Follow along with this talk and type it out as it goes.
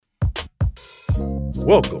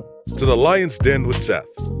Welcome to The Lion's Den with Seth,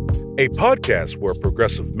 a podcast where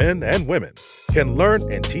progressive men and women can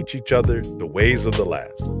learn and teach each other the ways of the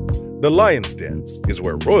land. The Lion's Den is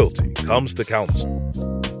where royalty comes to council.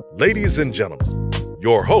 Ladies and gentlemen,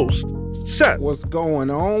 your host, Seth. What's going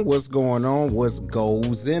on? What's going on? What's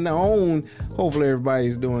goes on? Hopefully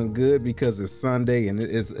everybody's doing good because it's Sunday and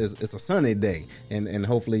it's a sunny day, and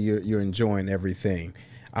hopefully you're enjoying everything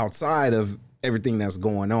outside of everything that's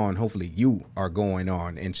going on. Hopefully you are going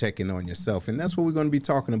on and checking on yourself, and that's what we're going to be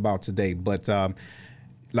talking about today. But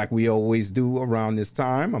like we always do around this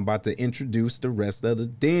time, I'm about to introduce the rest of the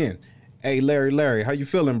den. Hey, Larry, how you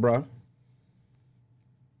feeling, bro?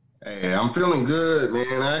 Hey, I'm feeling good,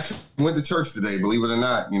 man. I actually went to church today, believe it or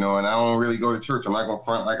not, and I don't really go to church. I'm not going to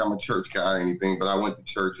front like I'm a church guy or anything, but I went to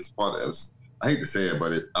church as part of it. I hate to say it,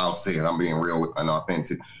 but I'll say it. I'm being real and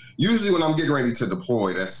authentic. Usually when I'm getting ready to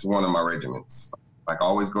deploy, that's one of my regiments. Like I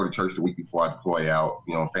always go to church the week before I deploy out.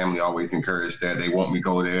 Family always encouraged that. They want me to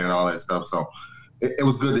go there and all that stuff. So it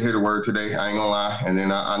was good to hear the word today. I ain't gonna lie. And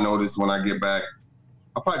then I noticed when I get back,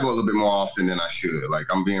 I'll probably go a little bit more often than I should. Like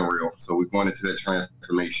I'm being real. So we're going into that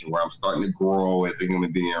transformation where I'm starting to grow as a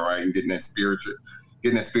human being, right? And getting that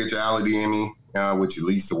spirituality in me. Which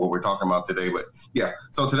leads to what we're talking about today. But yeah,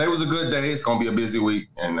 so today was a good day. It's going to be a busy week.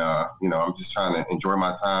 And, I'm just trying to enjoy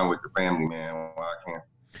my time with the family, man, while I can.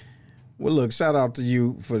 Well, look, shout out to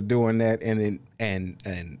you for doing that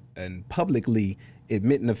and publicly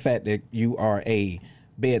admitting the fact that you are a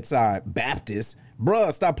bedside Baptist.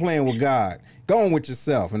 Bruh, stop playing with God. Go on with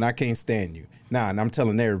yourself, and I can't stand you. Nah, and I'm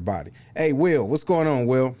telling everybody. Hey, Will, what's going on,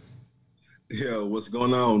 Will? Yeah, what's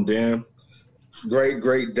going on, Dan?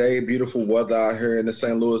 Great day. Beautiful weather out here in the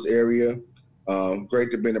St. Louis area. Great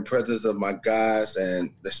to be in the presence of my guys and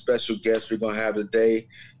the special guests we're going to have today.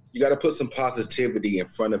 You got to put some positivity in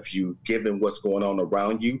front of you, given what's going on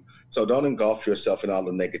around you. So don't engulf yourself in all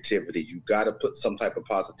the negativity. You got to put some type of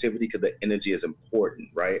positivity because the energy is important,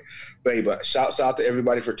 right? But shouts out to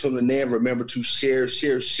everybody for tuning in. Remember to share.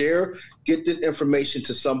 Get this information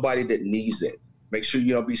to somebody that needs it. Make sure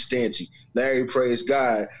you don't be stingy. Larry, praise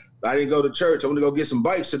God. I didn't go to church. I want to go get some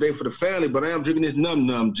bikes today for the family, but I am drinking this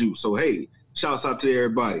num juice. So, hey, shouts out to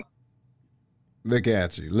everybody. Look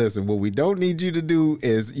at you. Listen, what we don't need you to do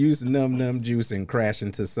is use num juice and crash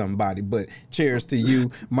into somebody. But cheers to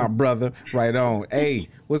you, my brother. Right on. Hey,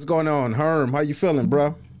 what's going on, Herm? How you feeling,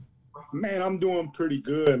 bro? Man, I'm doing pretty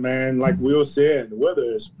good, man. Like Will said, the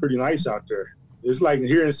weather is pretty nice out there. It's like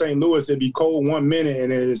here in St. Louis, it'd be cold 1 minute,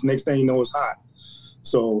 and then it's next thing you know, it's hot.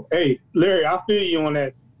 So, hey, Larry, I feel you on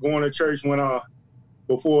that. Going to church when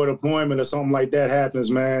before a deployment or something like that happens,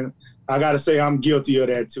 man. I gotta say I'm guilty of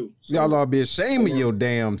that too. So, y'all ought to be ashamed of your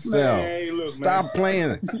damn self. Man, hey, look, stop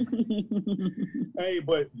playing. Hey,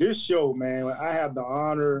 but this show, man, I have the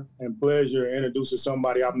honor and pleasure of introducing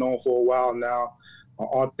somebody I've known for a while now, an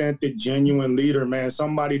authentic, genuine leader, man.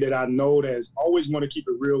 Somebody that I know that's always want to keep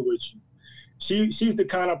it real with you. She's the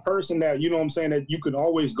kind of person that, that you can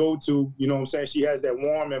always go to, She has that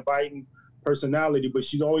warm, inviting personality, but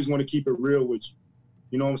she's always want to keep it real with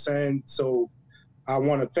you. So I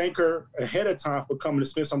want to thank her ahead of time for coming to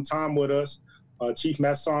spend some time with us. Chief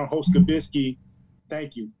Master Host Kabisky,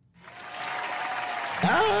 thank you.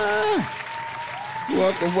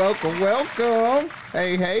 Welcome.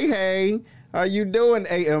 Hey. How you doing?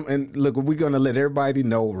 And look, we're going to let everybody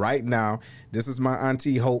know right now, this is my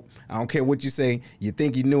auntie Hope. I don't care what you say. You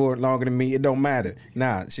think you knew her longer than me. It don't matter.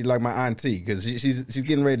 Nah, she's like my auntie because she's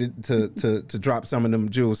getting ready to drop some of them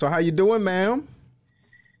jewels. So how you doing, ma'am?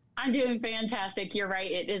 I'm doing fantastic. You're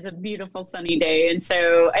right. It is a beautiful sunny day. And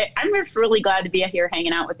so I'm just really glad to be here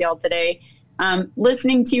hanging out with y'all today.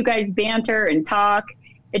 Listening to you guys banter and talk,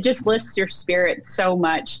 it just lifts your spirits so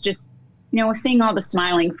much. Just, seeing all the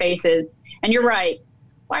smiling faces. And you're right.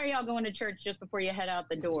 Why are y'all going to church just before you head out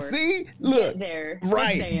the door? See? Look. There.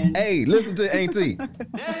 Right. Hey, listen to Auntie.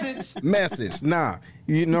 Message. Nah.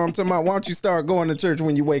 You know what I'm talking about? Why don't you start going to church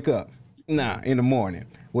when you wake up? Nah, in the morning,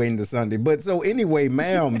 waiting to Sunday. But so anyway,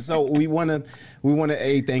 ma'am, so we want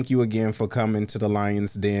to thank you again for coming to the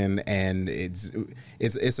Lion's Den, and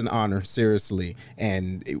it's an honor, seriously.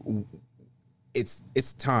 And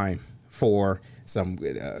it's time for some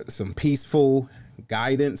peaceful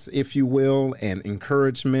guidance, if you will, and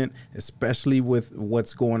encouragement, especially with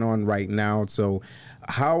what's going on right now. So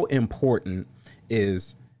how important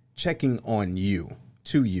is checking on you,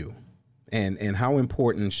 to you, and how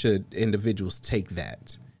important should individuals take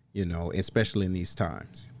that, especially in these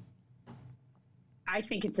times? I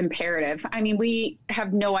think it's imperative. I mean, we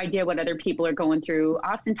have no idea what other people are going through.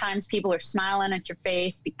 Oftentimes people are smiling at your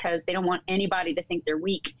face because they don't want anybody to think they're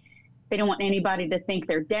weak. They don't want anybody to think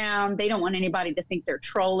they're down. They don't want anybody to think they're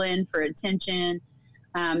trolling for attention.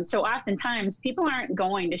 So oftentimes people aren't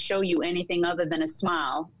going to show you anything other than a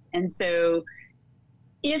smile. And so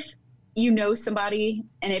if you know somebody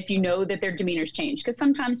and if you know that their demeanor's changed, because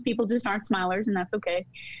sometimes people just aren't smilers and that's okay.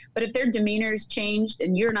 But if their demeanor's changed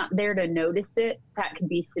and you're not there to notice it, that can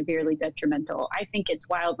be severely detrimental. I think it's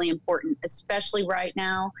wildly important, especially right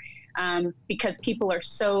now, because people are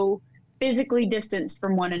so physically distanced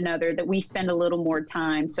from one another that we spend a little more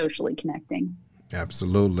time socially connecting.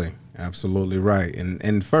 Absolutely. Absolutely right.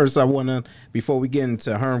 And first I want to, before we get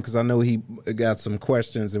into Herm, because I know he got some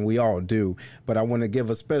questions and we all do, but I want to give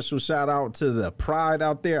a special shout out to the pride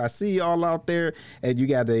out there. I see y'all out there, and you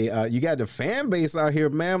got the fan base out here,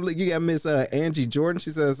 ma'am. Look, you got Miss Angie Jordan. She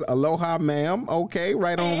says, aloha, ma'am. Okay,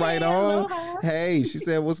 right on, right on. Aloha. Hey, she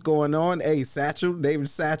said, what's going on? Hey, Satchel, David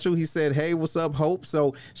Satchel, he said, hey, what's up, Hope?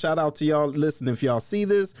 So shout out to y'all. Listen, if y'all see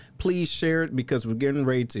this, please share it, because we're getting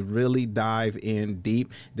ready to really dive in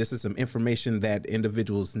deep. This is some information that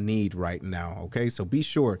individuals need right now. Okay, so be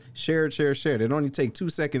sure, share it. It only take 2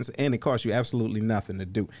 seconds and it costs you absolutely nothing to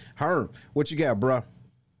do. Herm, what you got, bro?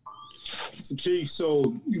 Chief,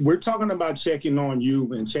 so we're talking about checking on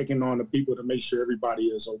you and checking on the people to make sure everybody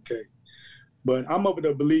is okay. But I'm of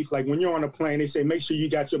the belief, like when you're on a plane, they say make sure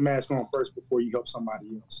you got your mask on first before you help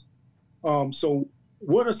somebody else. So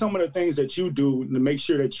what are some of the things that you do to make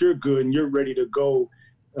sure that you're good and you're ready to go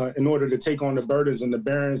in order to take on the burdens and the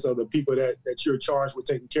burdens of the people that you're charged with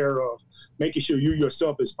taking care of, making sure you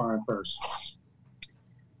yourself is fine first?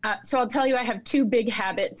 So I'll tell you, I have two big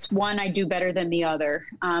habits. One, I do better than the other,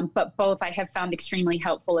 but both I have found extremely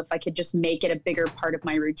helpful if I could just make it a bigger part of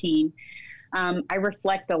my routine. I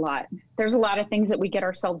reflect a lot. There's a lot of things that we get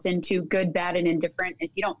ourselves into, good, bad, and indifferent.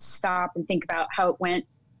 If you don't stop and think about how it went,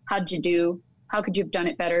 how'd you do? How could you have done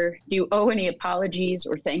it better? Do you owe any apologies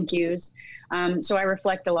or thank yous? So I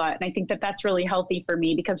reflect a lot. And I think that that's really healthy for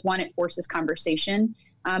me because, one, it forces conversation.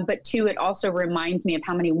 But two, it also reminds me of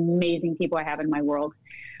how many amazing people I have in my world.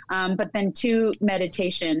 But then two,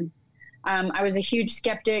 meditation. I was a huge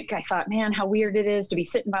skeptic. I thought, man, how weird it is to be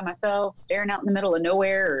sitting by myself, staring out in the middle of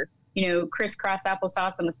nowhere, or, crisscross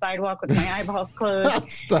applesauce on the sidewalk with my eyeballs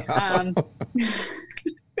closed.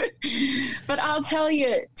 But I'll tell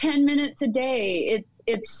you, 10 minutes a day,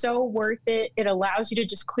 it's so worth it. It allows you to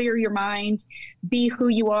just clear your mind, be who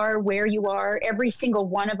you are, where you are. Every single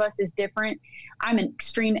one of us is different. I'm an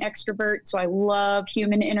extreme extrovert, so I love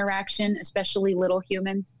human interaction, especially little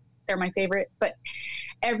humans. They're my favorite. But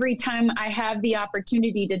every time I have the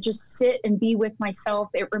opportunity to just sit and be with myself,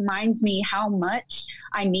 it reminds me how much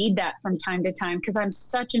I need that from time to time, because I'm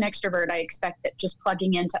such an extrovert. I expect that just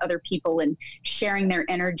plugging into other people and sharing their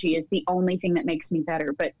energy is the only thing that makes me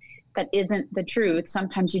better. But that isn't the truth.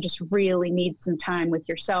 Sometimes you just really need some time with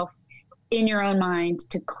yourself in your own mind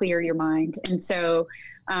to clear your mind. And so,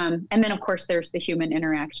 and then of course there's the human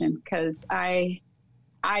interaction, because I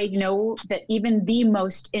know that even the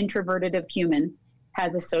most introverted of humans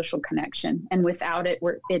has a social connection, and without it,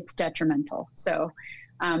 it's detrimental. So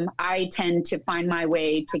I tend to find my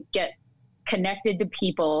way to get connected to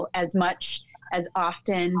people as much, as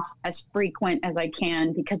often, as frequent as I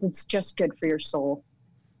can, because it's just good for your soul.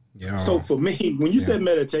 Yeah. So for me, when you said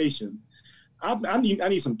meditation, I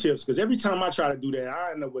need some tips, because every time I try to do that,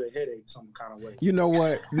 I end up with a headache some kind of way. You know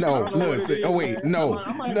what? No, listen. Oh wait, no.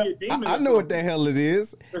 I know what the hell it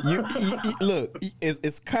is. You look.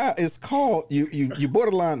 It's called you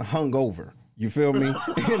borderline hungover. You feel me?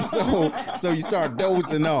 And so you start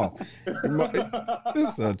dozing off. This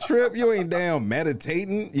is a trip. You ain't damn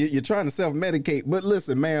meditating. You're trying to self-medicate. But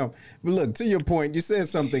listen, ma'am. Look, to your point, you said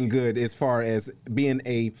something good as far as being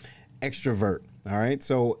a extrovert. All right.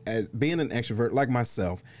 So as being an extrovert like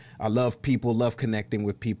myself, I love people, love connecting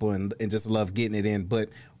with people, and just love getting it in. But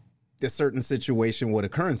the certain situation, the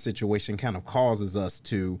current situation kind of causes us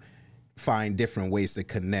to find different ways to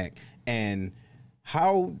connect. And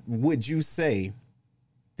how would you say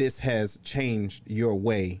this has changed your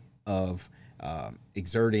way of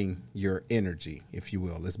exerting your energy, if you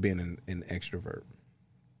will, as being an extrovert?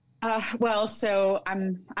 Well, so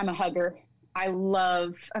I'm a hugger.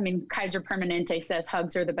 Kaiser Permanente says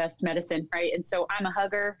hugs are the best medicine, right? And so I'm a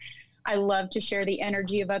hugger. I love to share the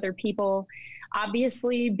energy of other people.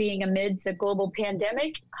 Obviously, being amidst a global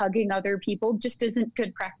pandemic, hugging other people just isn't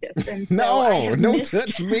good practice. And so don't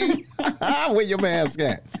touch me. Where your mask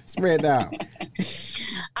at? Spread out.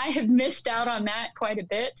 I have missed out on that quite a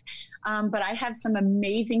bit. But I have some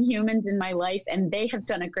amazing humans in my life, and they have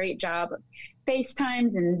done a great job of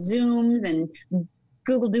FaceTimes and Zooms and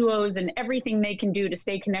Google Duos and everything they can do to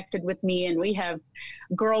stay connected with me. And we have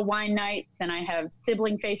girl wine nights, and I have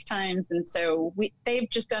sibling FaceTimes. And so they've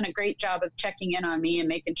just done a great job of checking in on me and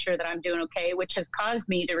making sure that I'm doing okay, which has caused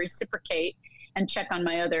me to reciprocate and check on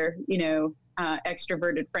my other,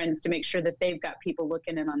 extroverted friends to make sure that they've got people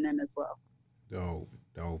looking in on them as well.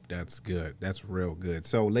 Dope. That's good. That's real good.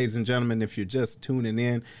 So, ladies and gentlemen, if you're just tuning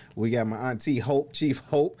in, we got my auntie Hope, Chief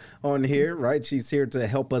Hope, on here, right? She's here to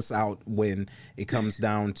help us out when it comes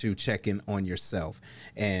down to checking on yourself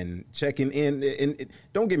and checking in. And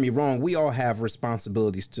don't get me wrong, we all have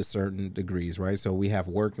responsibilities to certain degrees, right? So we have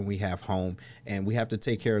work and we have home, and we have to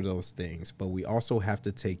take care of those things, but we also have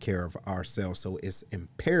to take care of ourselves. So it's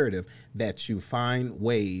imperative that you find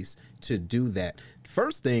ways to do that.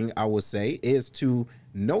 First thing I would say is to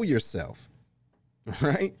know yourself,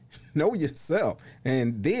 right? Know yourself,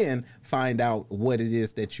 and then find out what it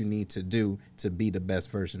is that you need to do to be the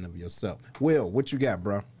best version of yourself. Will, what you got,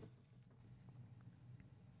 bro?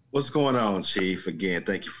 What's going on, Chief? Again,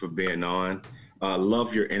 thank you for being on.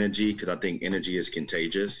 Love your energy, because I think energy is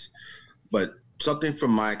contagious. But something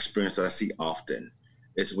from my experience that I see often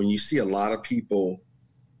is when you see a lot of people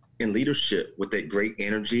in leadership with that great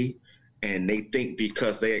energy, and they think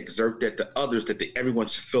because they exert that to others that everyone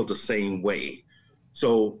should feel the same way.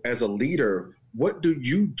 So as a leader, what do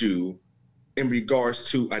you do in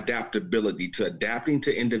regards to adaptability, to adapting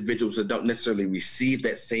to individuals that don't necessarily receive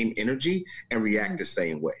that same energy and react the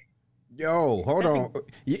same way? Yo, hold on.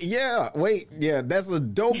 Yeah, that's a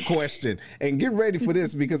dope question. And get ready for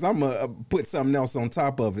this, because I'm going to put something else on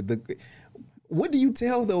top of it. What do you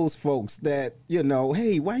tell those folks that,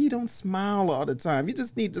 hey, why you don't smile all the time? You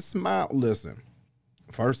just need to smile. Listen,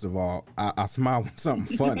 first of all, I smile with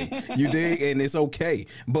something funny. You dig? And it's okay.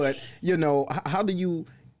 But, how do you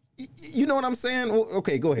know what I'm saying?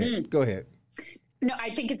 Okay, go ahead. Go ahead. No,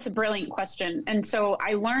 I think it's a brilliant question. And so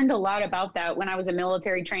I learned a lot about that when I was a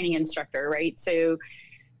military training instructor, right? So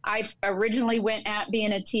I originally went at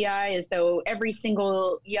being a TI as though every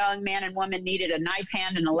single young man and woman needed a knife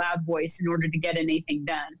hand and a loud voice in order to get anything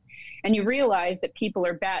done. And you realize that people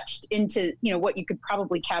are batched into, what you could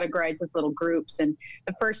probably categorize as little groups. And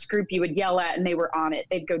the first group you would yell at and they were on it.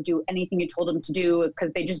 They'd go do anything you told them to do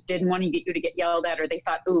because they just didn't want you to get yelled at, or they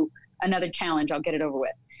thought, ooh, another challenge, I'll get it over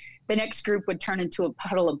with. The next group would turn into a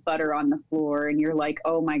puddle of butter on the floor, and you're like,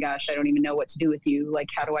 oh my gosh, I don't even know what to do with you. Like,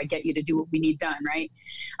 how do I get you to do what we need done, right?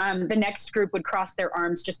 The next group would cross their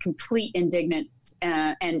arms, just complete indignance,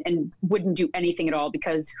 and wouldn't do anything at all,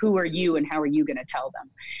 because who are you and how are you going to tell them?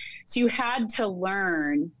 So you had to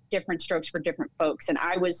learn different strokes for different folks. And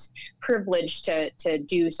I was privileged to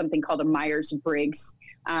do something called a Myers-Briggs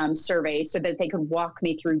survey, so that they could walk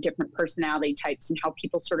me through different personality types and how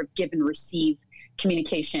people sort of give and receive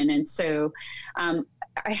communication. And so I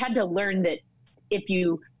had to learn that if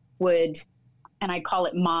you would, and I call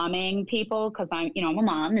it momming people, because I'm a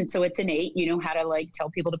mom, and so it's innate. You know how to tell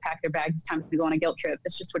people to pack their bags. It's time to go on a guilt trip.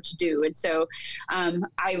 That's just what you do. And so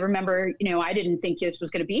I remember, I didn't think this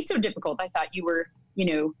was going to be so difficult. I thought you were,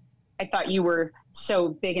 so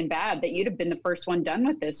big and bad that you'd have been the first one done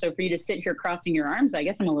with this. So for you to sit here crossing your arms, I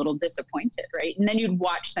guess I'm a little disappointed, right? And then you'd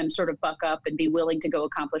watch them sort of buck up and be willing to go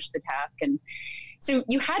accomplish the task. And so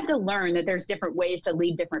you had to learn that there's different ways to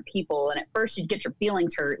lead different people. And at first you'd get your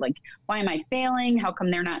feelings hurt. Like, why am I failing? How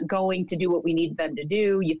come they're not going to do what we need them to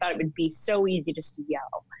do? You thought it would be so easy just to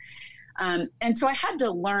yell. And so I had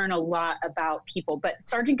to learn a lot about people. But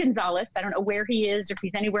Sergeant Gonzalez, I don't know where he is, or if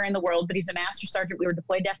he's anywhere in the world, but he's a master sergeant. We were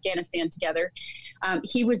deployed to Afghanistan together.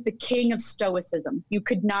 He was the king of stoicism. You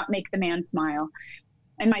could not make the man smile.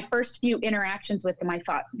 And my first few interactions with him, I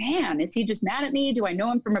thought, man, is he just mad at me? Do I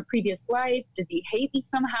know him from a previous life? Does he hate me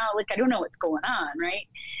somehow? I don't know what's going on, right?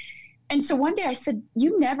 And so one day I said,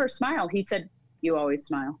 you never smile. He said, you always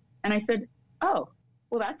smile. And I said, oh,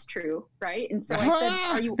 well, that's true, right? And so I said,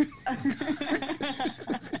 are you...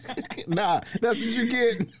 Nah, that's what you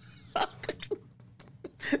get.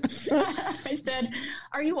 I said,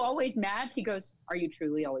 are you always mad? He goes, are you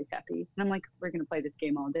truly always happy? And I'm like, we're going to play this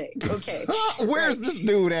game all day. Okay. Where's this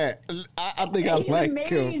dude at? I think I like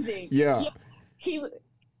amazing. Him. Yeah.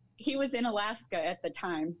 He was in Alaska at the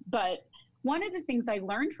time. But one of the things I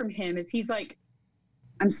learned from him is he's like,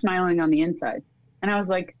 I'm smiling on the inside. And I was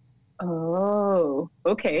like, oh,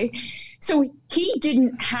 okay. So he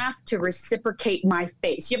didn't have to reciprocate my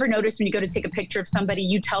face. You ever notice when you go to take a picture of somebody,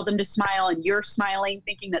 you tell them to smile and you're smiling,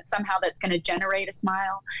 thinking that somehow that's going to generate a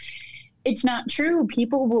smile? It's not true.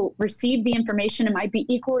 People will receive the information and might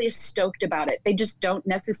be equally as stoked about it. They just don't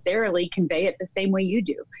necessarily convey it the same way you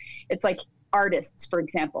do. It's like artists, for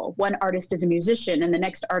example. One artist is a musician, and the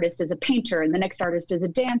next artist is a painter, and the next artist is a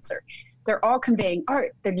dancer. They're all conveying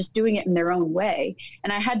art. They're just doing it in their own way.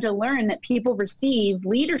 And I had to learn that people receive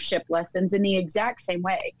leadership lessons in the exact same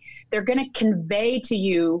way. They're going to convey to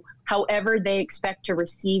you however they expect to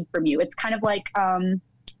receive from you. It's kind of like,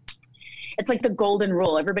 it's like the golden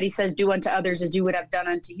rule. Everybody says, do unto others as you would have done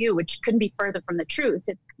unto you, which couldn't be further from the truth.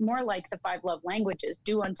 It's more like the 5 love languages,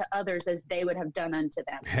 do unto others as they would have done unto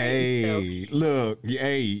them. Hey, look,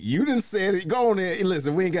 hey, you done said it. Go on there.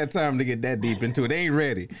 Listen, we ain't got time to get that deep into it. They ain't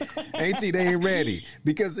ready. They ain't ready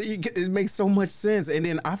because it makes so much sense. And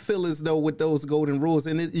then I feel as though with those golden rules,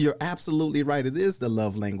 and you're absolutely right. It is the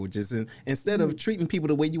love languages. And instead of treating people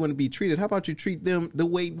the way you want to be treated, how about you treat them the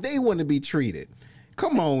way they want to be treated?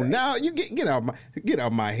 Come on now, you get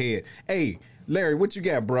out my head. Hey, Larry, what you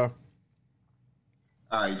got, bro?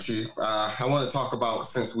 All right, Chief. I want to talk about,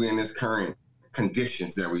 since we're in this current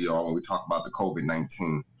conditions that we are when we talk about the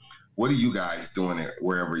COVID-19, what are you guys doing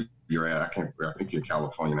wherever you're at? I think you're in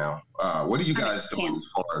California now. What are you guys doing as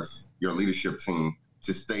far as your leadership team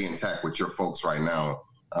to stay intact with your folks right now?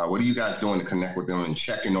 What are you guys doing to connect with them and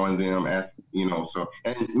checking on them,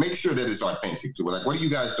 and make sure that it's authentic too? Like, what are you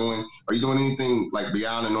guys doing? Are you doing anything like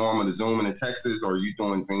beyond the norm of the Zoom and the Texas, or are you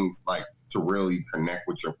doing things like to really connect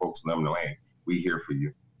with your folks and let them know, hey, we here for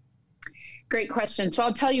you? Great question. So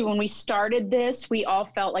I'll tell you, when we started this, we all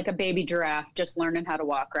felt like a baby giraffe just learning how to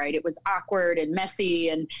walk, right? It was awkward and messy,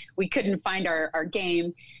 and we couldn't find our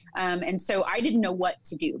game. And so I didn't know what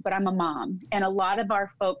to do, but I'm a mom. And a lot of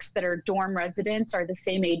our folks that are dorm residents are the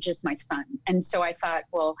same age as my son. And so I thought,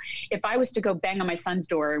 well, if I was to go bang on my son's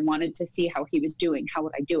door and wanted to see how he was doing, how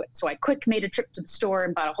would I do it? So I quick made a trip to the store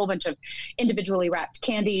and bought a whole bunch of individually wrapped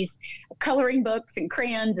candies, coloring books and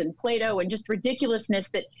crayons and Play-Doh and just ridiculousness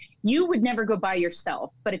that you would never go buy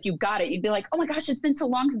yourself. But if you got it, you'd be like, oh my gosh, it's been so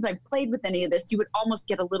long since I've played with any of this. You would almost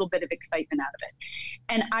get a little bit of excitement out of it.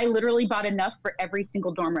 And I literally bought enough for every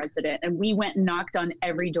single dorm resident. And we went and knocked on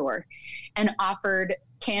every door and offered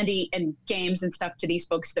candy and games and stuff to these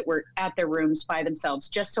folks that were at their rooms by themselves,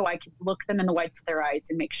 just so I could look them in the whites of their eyes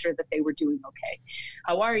and make sure that they were doing okay.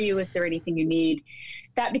 How are you? Is there anything you need?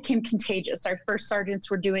 That became contagious. Our first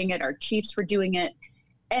sergeants were doing it. Our chiefs were doing it.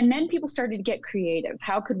 And then people started to get creative.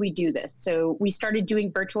 How could we do this? So we started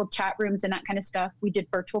doing virtual chat rooms and that kind of stuff. We did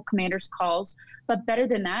virtual commanders calls. But better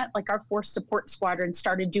than that, like our force support squadron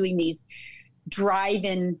started doing these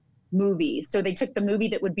drive-in movies. So they took the movie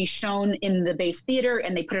that would be shown in the base theater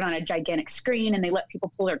and they put it on a gigantic screen and they let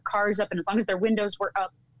people pull their cars up. And as long as their windows were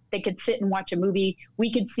up, they could sit and watch a movie.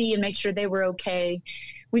 We could see and make sure they were okay.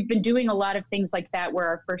 We've been doing a lot of things like that where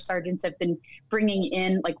our first sergeants have been bringing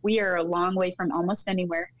in, like we are a long way from almost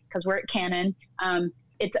anywhere because we're at Cannon.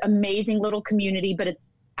 It's amazing little community, but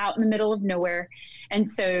it's out in the middle of nowhere. And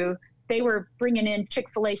so they were bringing in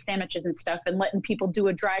Chick-fil-A sandwiches and stuff and letting people do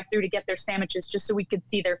a drive-through to get their sandwiches just so we could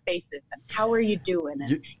see their faces. And how are you doing?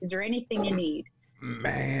 And is there anything you need?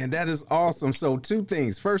 Man, that is awesome. So 2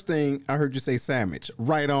 things. First thing, I heard you say sandwich.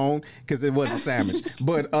 Right on, because it was a sandwich.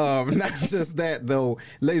 But not just that, though.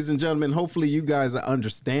 Ladies and gentlemen, hopefully you guys are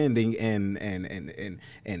understanding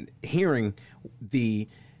and hearing the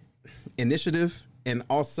initiative and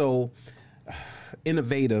also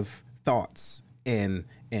innovative thoughts and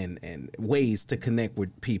ways to connect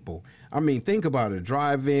with people. I mean, think about it,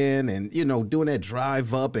 drive in and, doing that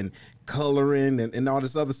drive up and coloring and all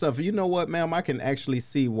this other stuff. You know what, ma'am, I can actually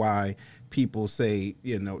see why people say,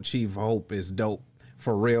 Chief Hope is dope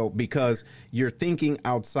for real, because you're thinking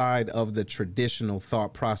outside of the traditional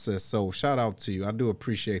thought process. So shout out to you. I do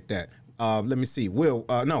appreciate that. Let me see.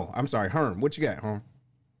 Herm, what you got, Herm?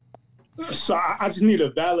 So I just need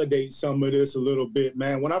to validate some of this a little bit,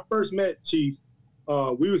 man. When I first met Chief,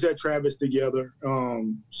 we was at Travis together.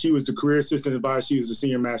 She was the career assistant advisor. She was the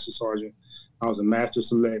senior master sergeant. I was a master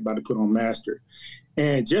select, about to put on master.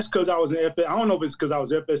 And just because I was in FSS, I don't know if it's because I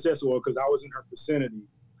was FSS or because I was in her vicinity.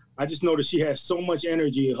 I just know that she had so much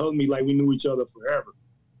energy and hugged me like we knew each other forever.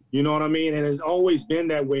 You know what I mean? And it's always been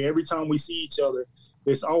that way. Every time we see each other,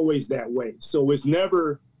 it's always that way. So it's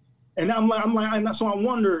never, and so I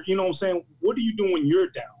wonder, you know what I'm saying? What do you do when you're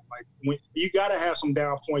down? Like, when you got to have some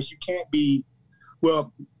down points. You can't be,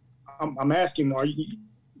 well, I'm asking,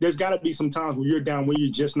 there's got to be some times where you're down, where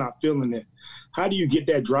you're just not feeling it. How do you get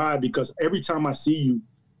that drive? Because every time I see you,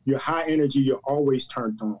 you're high energy, you're always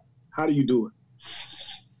turned on. How do you do it?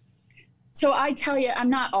 So I tell you, I'm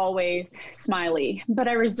not always smiley, but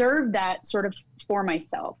I reserve that sort of for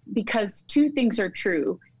myself because 2 things are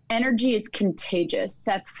true. Energy is contagious.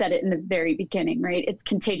 Seth said it in the very beginning, right? It's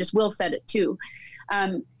contagious. Will said it too.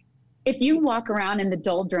 If you walk around in the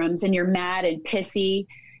doldrums and you're mad and pissy,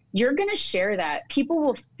 you're going to share that. People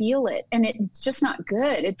will feel it, and it's just not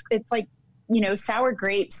good. It's like sour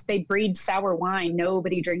grapes, they breed sour wine.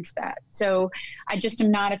 Nobody drinks that. So I just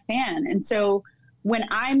am not a fan. And so when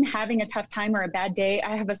I'm having a tough time or a bad day,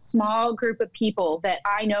 I have a small group of people that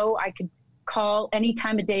I know I could call any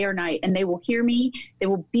time of day or night, and they will hear me. They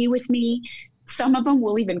will be with me. Some of them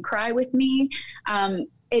will even cry with me.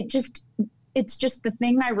 It's just the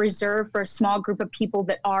thing I reserve for a small group of people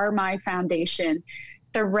that are my foundation.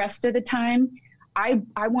 The rest of the time, I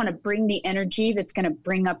want to bring the energy that's going to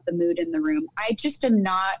bring up the mood in the room. I just am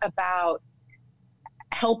not about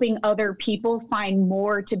helping other people find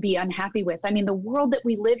more to be unhappy with. I mean, the world that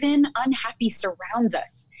we live in, unhappy surrounds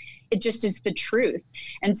us. It just is the truth.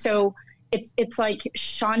 And so it's like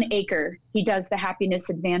Sean Aker, he does the Happiness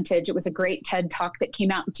Advantage. It was a great TED Talk that came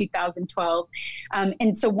out in 2012.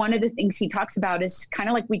 And so one of the things he talks about is kind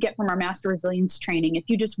of like we get from our Master Resilience training. If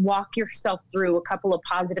you just walk yourself through a couple of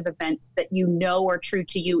positive events that you know are true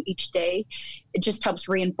to you each day, it just helps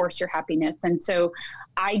reinforce your happiness. And so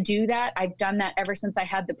I do that. I've done that ever since I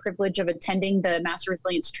had the privilege of attending the Master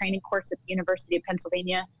Resilience training course at the University of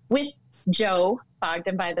Pennsylvania with Joe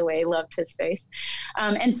Bogdan, by the way, loved his face.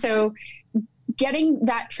 And so getting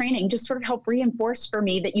that training just sort of helped reinforce for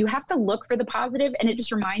me that you have to look for the positive, and it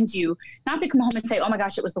just reminds you not to come home and say, oh my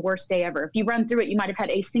gosh, it was the worst day ever. If you run through it, you might have had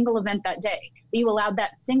a single event that day. You allowed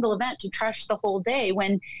that single event to trash the whole day,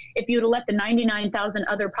 when if you'd have let the 99,000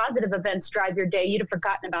 other positive events drive your day, you'd have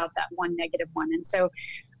forgotten about that one negative one. And so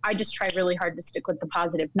I just try really hard to stick with the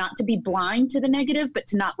positive, not to be blind to the negative, but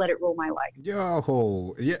to not let it rule my life.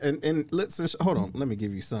 Yo, yeah, and listen, hold on, let me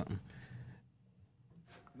give you something.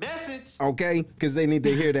 Message. Okay, because they need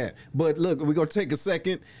to hear that. But look, we're going to take a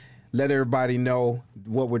second, let everybody know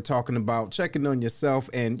what we're talking about, checking on yourself.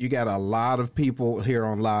 And you got a lot of people here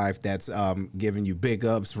on live that's giving you big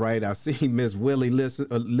ups, right? I see Miss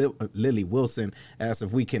Lily Wilson asked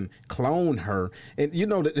if we can clone her. And you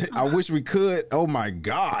know, I wish we could. Oh my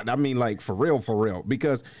God. I mean, like for real,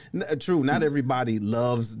 because true, not everybody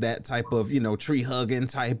loves that type of, tree hugging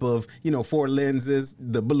type of, 4 lenses,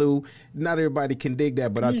 the blue. Not everybody can dig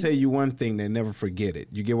that, but I'll tell you one thing, they never forget it.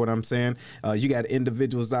 You get what I'm saying? You got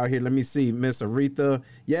individuals out here. Let me see, Miss Aretha.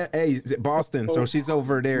 Yeah, hey, Boston. So she's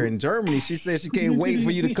over there in Germany. She says she can't wait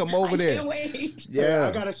for you to come over there. I can't wait. Yeah.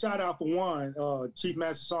 I got a shout out for one. Chief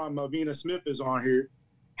Master Sergeant Melvina Smith is on here.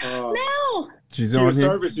 No. She's on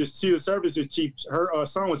here. She's the services chief. Her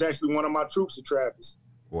son was actually one of my troops at Travis.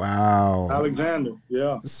 Wow. Alexander,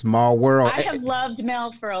 yeah. Small world. I have loved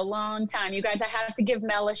Mel for a long time. You guys, I have to give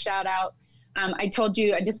Mel a shout out. I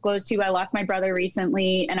disclosed to you, I lost my brother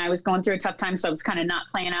recently, and I was going through a tough time, so I was kind of not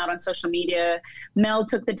playing out on social media. Mel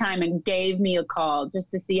took the time and gave me a call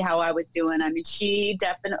just to see how I was doing. I mean, she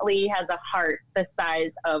definitely has a heart the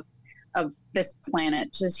size of this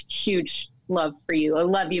planet. Just huge love for you. I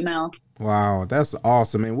love you, Mel. Wow, that's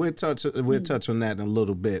awesome. And we'll touch on that in a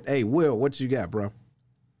little bit. Hey, Will, what you got, bro?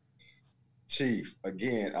 Chief,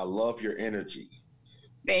 again, I love your energy.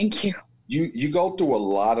 Thank you. You go through a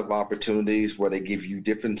lot of opportunities where they give you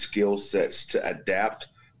different skill sets to adapt,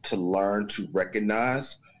 to learn, to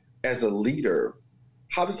recognize. As a leader,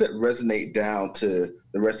 how does that resonate down to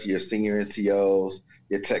the rest of your senior NCOs,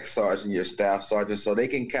 your tech sergeant, your staff sergeant, so they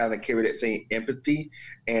can kind of carry that same empathy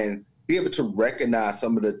and be able to recognize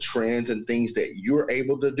some of the trends and things that you're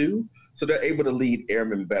able to do, so they're able to lead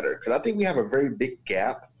airmen better? Because I think we have a very big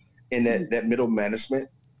gap in that middle management.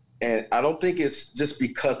 And I don't think it's just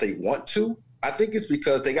because they want to. I think it's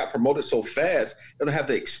because they got promoted so fast, they don't have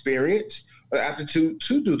the experience or aptitude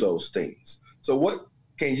to do those things. So what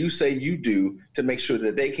can you say you do to make sure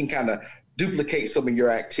that they can kind of duplicate some of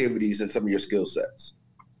your activities and some of your skill sets?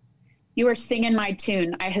 You are singing my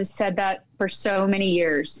tune. I have said that for so many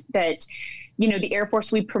years, that the Air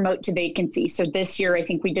Force, we promote to vacancy. So this year, I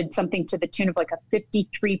think we did something to the tune of like a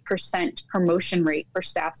 53% promotion rate for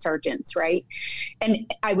staff sergeants, right?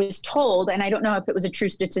 And I was told, and I don't know if it was a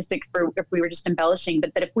true statistic for if we were just embellishing,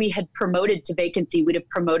 but that if we had promoted to vacancy, we'd have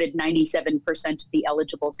promoted 97% of the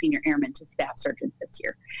eligible senior airmen to staff sergeant this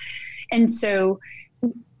year. And so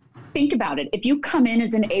think about it. If you come in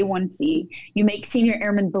as an A1C, you make senior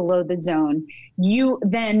airmen below the zone, you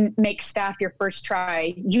then make staff your first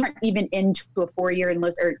try. You aren't even into a 4-year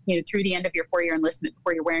enlistment, or through the end of your 4-year enlistment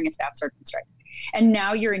before you're wearing a staff sergeant stripe. And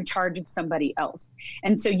now you're in charge of somebody else.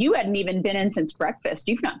 And so you hadn't even been in since breakfast.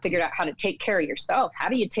 You've not figured out how to take care of yourself. How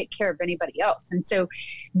do you take care of anybody else? And so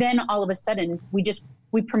then all of a sudden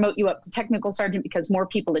we promote you up to technical sergeant because more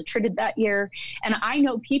people had tritted that year. And I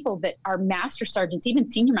know people that are master sergeants, even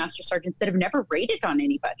senior master sergeants, that have never rated on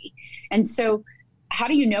anybody. And so how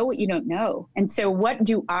do you know what you don't know? And so what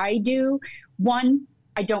do I do? One,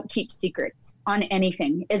 I don't keep secrets on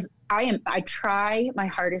anything. I try my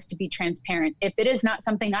hardest to be transparent. If it is not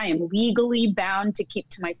something I am legally bound to keep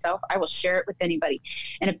to myself, I will share it with anybody.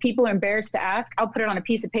 And if people are embarrassed to ask, I'll put it on a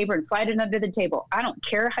piece of paper and slide it under the table. I don't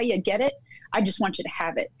care how you get it. I just want you to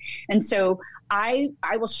have it. And so I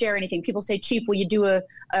will share anything. People say, Chief, will you do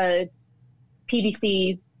a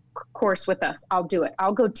PDC course with us? I'll do it.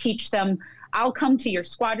 I'll go teach them. I'll come to your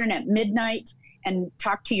squadron at midnight and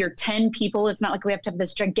talk to your 10 people. It's not like we have to have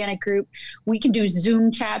this gigantic group. We can do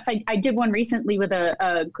Zoom chats. I did one recently with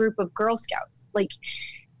a group of Girl Scouts. Like,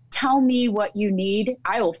 tell me what you need.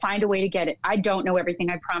 I will find a way to get it. I don't know everything.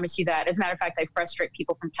 I promise you that. As a matter of fact, I frustrate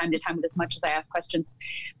people from time to time with as much as I ask questions,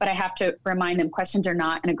 but I have to remind them questions are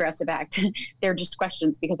not an aggressive act. They're just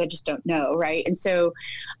questions because I just don't know. Right. And so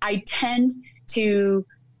I tend to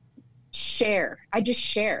share. I just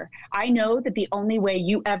share. I know that the only way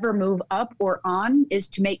you ever move up or on is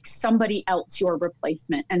to make somebody else your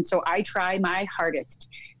replacement. And so I try my hardest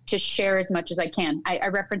to share as much as I can. I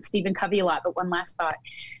reference Stephen Covey a lot, but one last thought.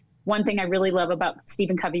 One thing I really love about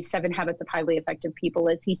Stephen Covey's 7 Habits of Highly Effective People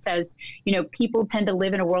is he says, people tend to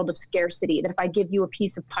live in a world of scarcity, that if I give you a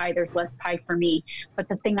piece of pie, there's less pie for me. But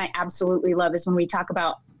the thing I absolutely love is when we talk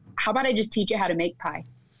about, how about I just teach you how to make pie?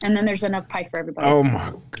 And then there's enough pie for everybody. Oh,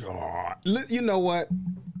 my God. You know what?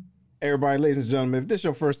 Everybody, ladies and gentlemen, if this is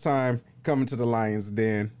your first time coming to the Lion's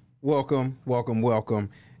Den, welcome, welcome, welcome.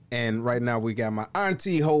 And right now we got my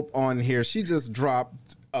Auntie Hope on here. She just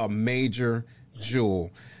dropped a major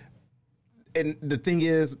jewel. And the thing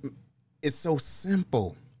is, it's so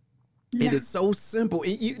simple. Yeah. It is so simple.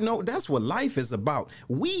 That's what life is about.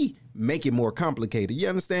 We make it more complicated. You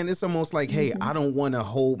understand? It's almost like, hey, I don't want to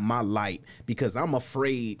hold my light because I'm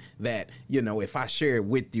afraid that, if I share it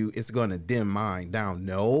with you, it's going to dim mine down.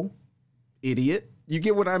 No, idiot. You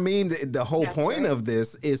get what I mean? The whole point of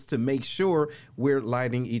this is to make sure we're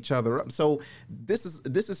lighting each other up. So this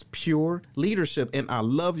is pure leadership. And I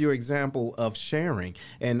love your example of sharing.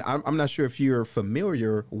 And I'm not sure if you're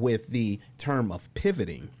familiar with the term of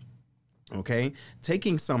pivoting. Okay,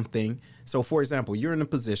 taking something. So, for example, you're in a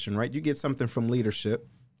position, right? You get something from leadership,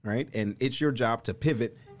 right? And it's your job to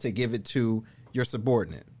pivot to give it to your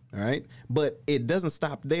subordinate. All right. But it doesn't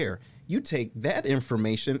stop there. You take that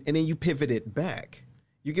information and then you pivot it back.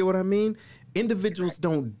 You get what I mean? Individuals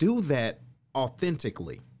don't do that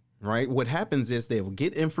authentically. Right. What happens is they will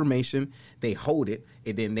get information, they hold it,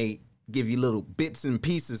 and then they give you little bits and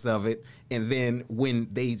pieces of it. And then when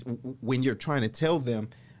you're trying to tell them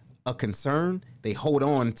a concern, they hold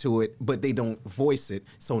on to it, but they don't voice it.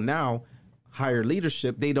 So now higher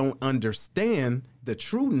leadership, they don't understand the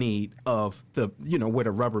true need of where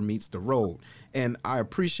the rubber meets the road. And I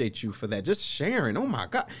appreciate you for that. Just sharing. Oh my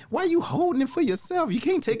God. Why are you holding it for yourself? You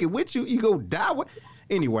can't take it with you. You go die with.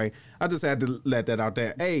 Anyway, I just had to let that out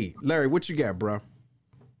there. Hey, Larry, what you got, bro?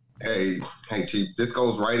 Hey, Chief, this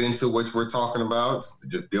goes right into what we're talking about,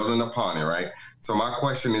 just building upon it, right? So my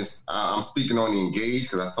question is, I'm speaking on the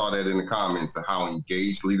engaged because I saw that in the comments of how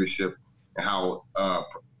engaged leadership and how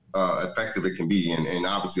effective it can be. And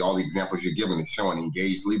obviously all the examples you're giving is showing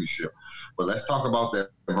engaged leadership. But let's talk about that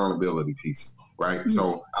vulnerability piece, right? Mm-hmm.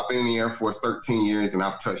 So I've been in the Air Force 13 years and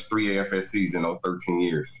I've touched 3 AFSCs in those 13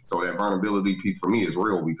 years. So that vulnerability piece for me is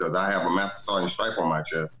real because I have a Master Sergeant stripe on my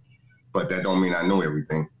chest, but that don't mean I know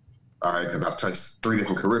everything. All right, because I've touched 3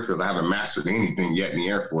 different career fields. I haven't mastered anything yet in the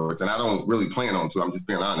Air Force, and I don't really plan on to. I'm just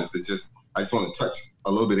being honest. It's just I just want to touch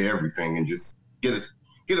a little bit of everything and just get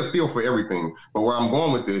a feel for everything. But where I'm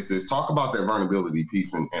going with this is talk about that vulnerability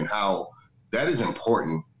piece and how that is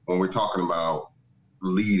important when we're talking about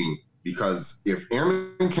leading. Because if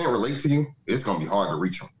airmen can't relate to you, it's going to be hard to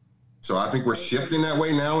reach them. So I think we're shifting that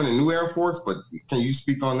way now in the new Air Force. But can you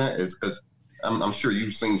speak on that? It's because I'm sure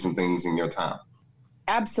you've seen some things in your time.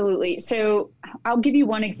 Absolutely. So I'll give you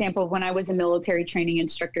one example of when I was a military training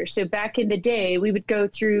instructor. So back in the day, we would go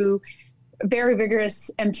through very vigorous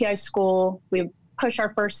MTI school. We would push our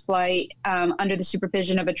first flight under the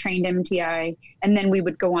supervision of a trained MTI, and then we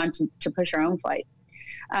would go on to push our own flights.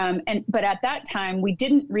 But at that time, we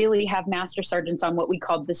didn't really have master sergeants on what we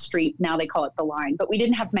called the street. Now they call it the line, but we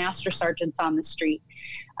didn't have master sergeants on the street.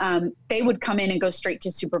 They would come in and go straight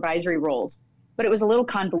to supervisory roles. But it was a little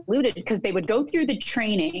convoluted because they would go through the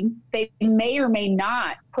training. They may or may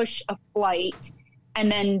not push a flight, and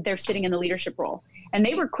then they're sitting in the leadership role. And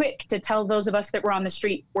they were quick to tell those of us that were on the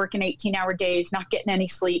street working 18-hour days, not getting any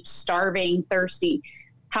sleep, starving, thirsty,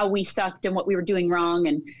 how we sucked and what we were doing wrong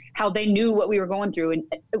and how they knew what we were going through. And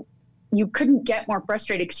you couldn't get more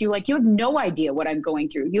frustrated because you have no idea what I'm going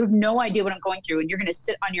through. You have no idea what I'm going through. And you're going to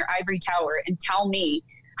sit on your ivory tower and tell me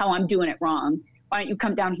how I'm doing it wrong why don't you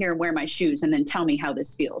come down here and wear my shoes and then tell me how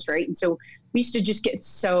this feels, right? And so we used to just get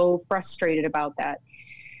so frustrated about that.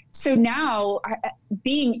 So now,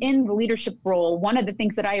 being in the leadership role, one of the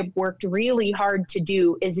things that I have worked really hard to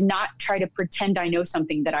do is not try to pretend I know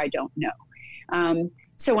something that I don't know.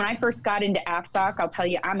 So when I first got into AppSoc, I'll tell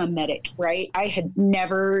you, I'm a medic, right? I had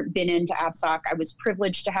never been into AppSoc. I was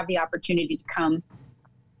privileged to have the opportunity to come.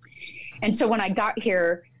 And so when I got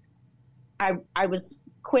here, I was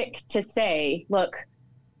quick to say, look,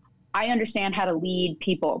 I understand how to lead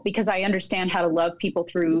people because I understand how to love people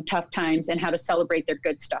through tough times and how to celebrate their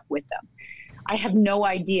good stuff with them. I have no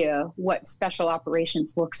idea what special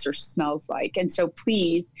operations looks or smells like. And so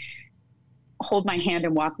please hold my hand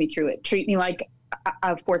and walk me through it. Treat me like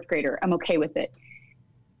a fourth grader. I'm okay with it.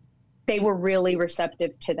 They were really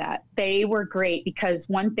receptive to that. They were great because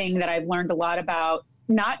one thing that I've learned a lot about,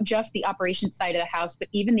 not just the operations side of the house, but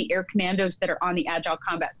even the air commandos that are on the agile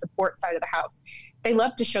combat support side of the house, they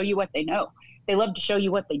love to show you what they know. They love to show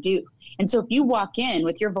you what they do. And so if you walk in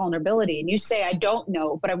with your vulnerability and you say, I don't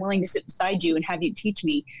know, but I'm willing to sit beside you and have you teach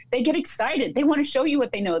me, they get excited. They want to show you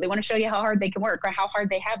what they know. They want to show you how hard they can work or how hard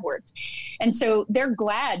they have worked. And so they're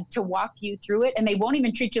glad to walk you through it. And they won't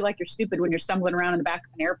even treat you like you're stupid when you're stumbling around in the back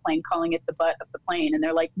of an airplane, calling it the butt of the plane. And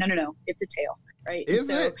they're like, no, it's a tail. Right? Is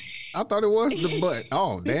it? I thought it was the butt.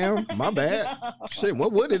 Oh, damn. My bad. No. Shit.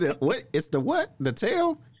 What it's the what? The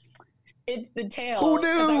tail? It's the tail. Who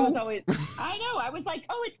knew? I know. I was like,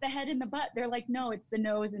 oh, it's the head and the butt. They're like, no, it's the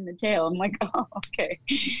nose and the tail. I'm like, oh, okay.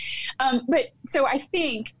 But so I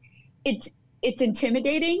think it's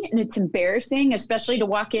intimidating and it's embarrassing, especially to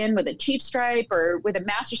walk in with a chief stripe or with a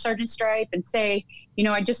master sergeant stripe and say,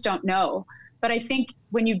 I just don't know. But I think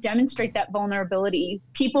when you demonstrate that vulnerability,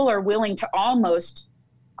 people are willing to almost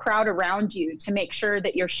crowd around you to make sure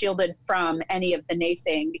that you're shielded from any of the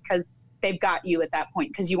naysaying because they've got you at that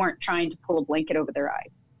point because you weren't trying to pull a blanket over their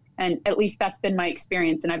eyes. And at least that's been my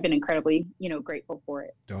experience. And I've been incredibly, grateful for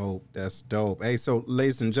it. Dope. That's dope. Hey, so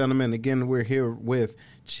ladies and gentlemen, again, we're here with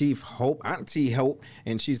Chief Hope, Auntie Hope,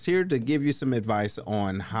 and she's here to give you some advice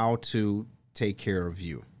on how to take care of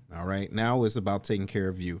you. All right. Now it's about taking care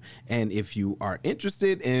of you. And if you are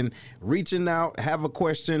interested in reaching out, have a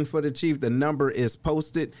question for the chief, the number is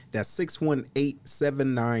posted. That's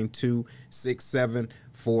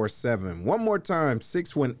 618-792-6747. One more time,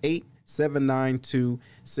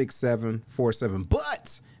 618-792-6747.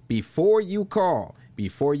 But before you call,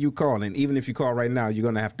 and even if you call right now, you're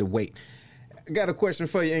going to have to wait. I got a question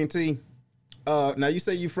for you, Auntie. Now, you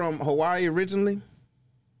say you're from Hawaii originally?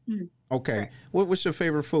 Mm-hmm. Okay. Right. What's your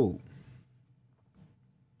favorite food?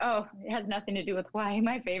 Oh, it has nothing to do with why.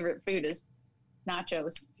 My favorite food is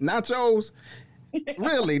nachos. Nachos?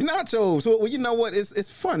 Really? Nachos? Well, you know what? It's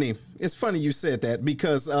funny. It's funny you said that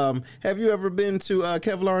because have you ever been to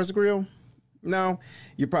Kevlar's Grill? No?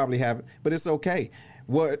 You probably haven't, but it's okay.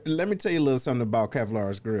 Well, let me tell you a little something about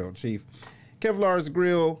Kevlar's Grill, Chief. Kevlar's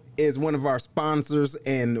Grill is one of our sponsors,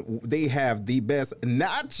 and they have the best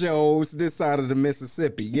nachos this side of the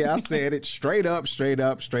Mississippi. Yeah, I said it straight up.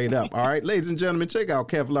 All right, ladies and gentlemen, check out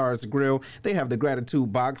Kevlar's Grill. They have the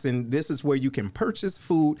gratitude box, and this is where you can purchase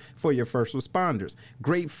food for your first responders.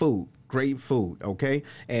 Great food, okay?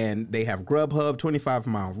 And they have Grubhub,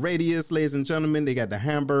 25-mile radius, ladies and gentlemen. They got the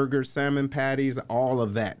hamburgers, salmon patties, all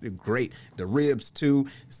of that. They're great. The ribs, too,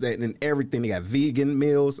 and everything. They got vegan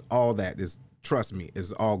meals, all that is. Trust me,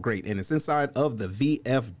 it's all great. And it's inside of the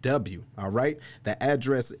VFW, all right? The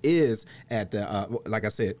address is at the, like I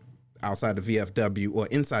said, outside the VFW or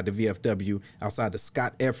inside the VFW, outside the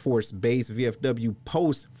Scott Air Force Base, VFW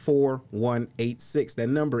Post 4186. That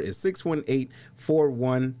number is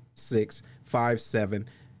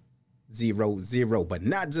 618-416-5700. But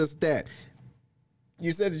not just that.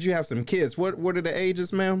 You said that you have some kids. What are the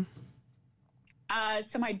ages, ma'am?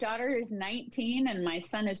 So my daughter is 19 and my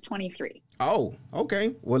son is 23. Oh,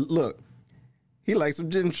 okay. Well, look, he likes some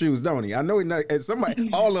gym shoes, don't he? I know he not.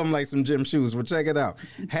 All of them like some gym shoes. Well, check it out.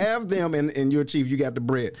 Have them, and your chief, you got the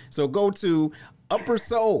bread. So go to Upper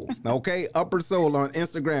Soul, okay? Upper Soul on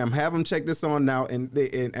Instagram. Have them check this on now,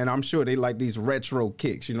 and I'm sure they like these retro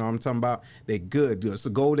kicks. You know what I'm talking about? They're good. So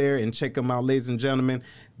go there and check them out, ladies and gentlemen.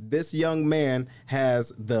 This young man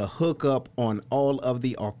has the hookup on all of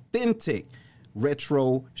the authentic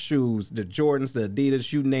retro shoes, the Jordans, the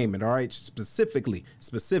Adidas, you name it, all right? Specifically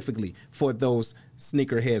for those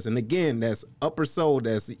sneakerheads. And again, that's Upper Soul,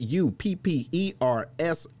 that's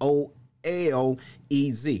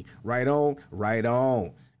UPPERSOLEZ. Right on.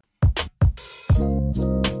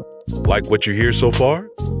 Like what you hear so far?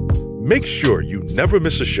 Make sure you never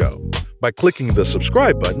miss a show by clicking the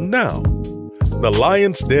subscribe button now. The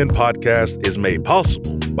Lion's Den podcast is made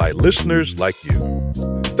possible by listeners like you.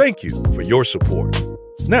 Thank you for your support.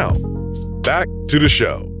 Now, back to the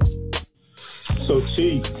show. So,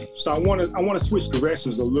 Chief, I want to switch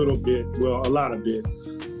directions a little bit, well, a lot of bit.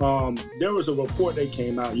 There was a report that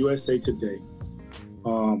came out, USA Today.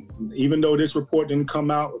 Even though this report didn't come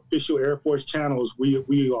out official Air Force channels,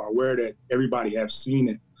 we are aware that everybody has seen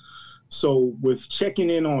it. So with checking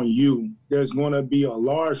in on you, there's going to be a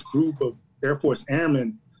large group of Air Force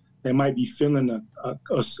airmen that might be feeling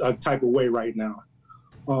a type of way right now.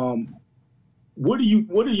 What are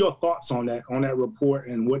your thoughts on that report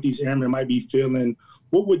and what these airmen might be feeling?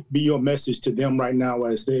 What would be your message to them right now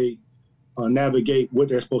as they navigate what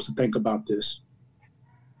they're supposed to think about this?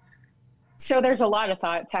 So there's a lot of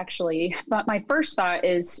thoughts, actually, but my first thought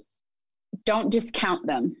is don't discount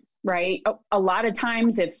them, right? A lot of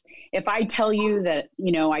times if I tell you that,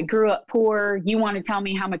 I grew up poor, you want to tell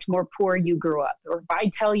me how much more poor you grew up. Or if I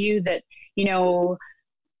tell you that,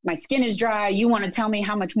 my skin is dry, you want to tell me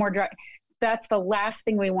how much more dry. That's the last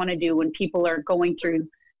thing we want to do when people are going through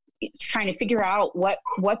trying to figure out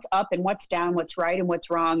what's up and what's down, what's right and what's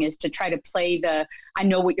wrong, is to try to play the I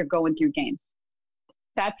know what you're going through game.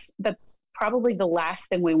 That's probably the last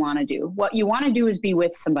thing we want to do. What you want to do is be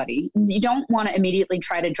with somebody. You don't want to immediately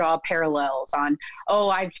try to draw parallels on,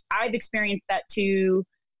 I've experienced that too,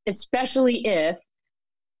 especially if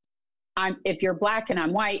you're Black and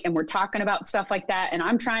I'm white and we're talking about stuff like that and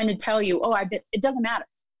I'm trying to tell you, it doesn't matter.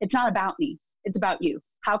 It's not about me. It's about you.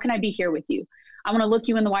 How can I be here with you? I want to look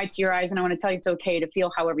you in the whites of your eyes and I want to tell you it's okay to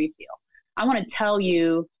feel however you feel. I want to tell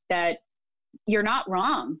you that you're not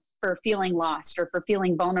wrong for feeling lost or for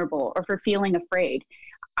feeling vulnerable or for feeling afraid.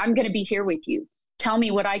 I'm going to be here with you. Tell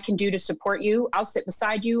me what I can do to support you. I'll sit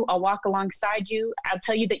beside you. I'll walk alongside you. I'll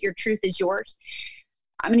tell you that your truth is yours.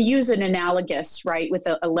 I'm going to use an analogous, right, with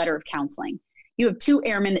a letter of counseling. You have two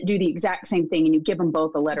airmen that do the exact same thing and you give them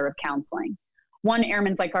both a letter of counseling. One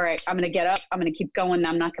airman's like, all right, I'm going to get up. I'm going to keep going.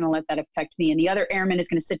 I'm not going to let that affect me. And the other airman is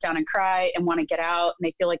going to sit down and cry and want to get out. And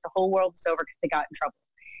they feel like the whole world is over because they got in trouble.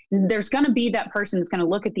 There's going to be that person that's going to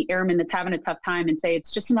look at the airman that's having a tough time and say,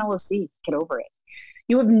 it's just an LOC, get over it.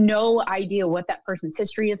 You have no idea what that person's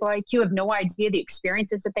history is like. You have no idea the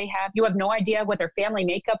experiences that they have. You have no idea what their family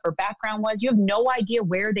makeup or background was. You have no idea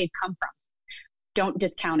where they've come from. Don't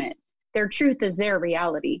discount it. Their truth is their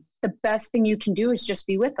reality. The best thing you can do is just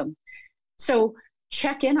be with them. So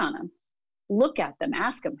check in on them, look at them,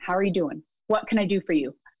 ask them, how are you doing? What can I do for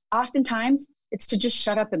you? Oftentimes it's to just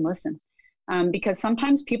shut up and listen. Because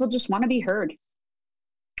sometimes people just want to be heard.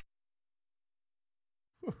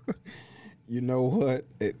 You know what?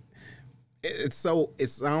 It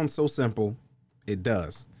sounds so simple. It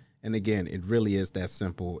does. And again, it really is that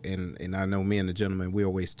simple. And I know me and the gentleman, we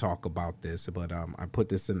always talk about this, but I put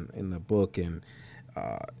this in the book and,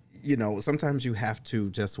 sometimes you have to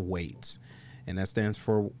just wait. And that stands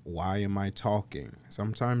for why am I talking?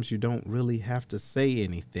 Sometimes you don't really have to say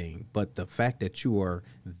anything, but the fact that you are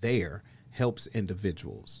there helps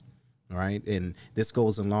individuals, right? And this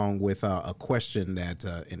goes along with a question that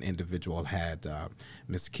an individual had,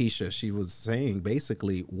 Miss Keisha. She was saying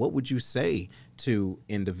basically, what would you say to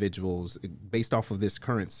individuals based off of this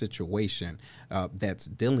current situation that's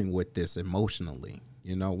dealing with this emotionally?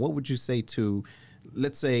 What would you say to,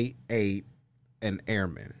 let's say, an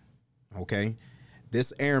airman? Okay,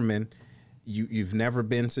 this airman, you've never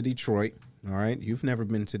been to Detroit. All right, you've never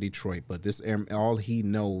been to Detroit, but this airman, all he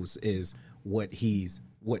knows is what he's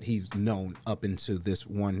known up into this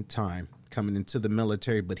one time coming into the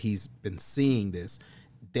military. But he's been seeing this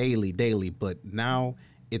daily. But now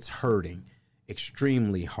it's hurting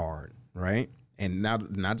extremely hard, right? And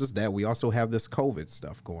not just that, we also have this COVID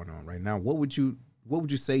stuff going on right now. What would you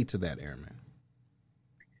say to that airman?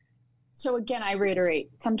 So again, I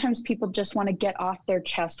reiterate, sometimes people just want to get off their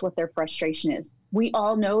chest what their frustration is. We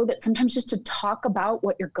all know that sometimes just to talk about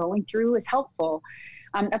what you're going through is helpful.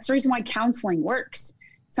 That's the reason why counseling works.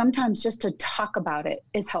 Sometimes just to talk about it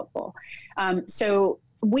is helpful. So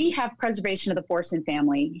we have Preservation of the Force and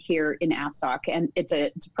Family here in AFSOC, and it's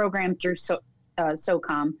a program through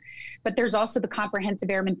SOCOM. But there's also the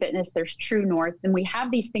Comprehensive Airman Fitness, there's True North, and we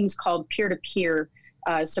have these things called peer-to-peer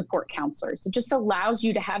support counselors. It just allows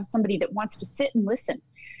you to have somebody that wants to sit and listen.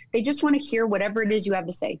 They just want to hear whatever it is you have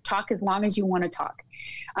to say. Talk as long as you want to talk.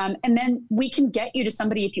 And then we can get you to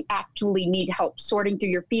somebody if you actually need help sorting through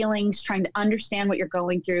your feelings, trying to understand what you're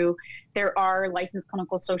going through. There are licensed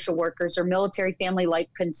clinical social workers or military family life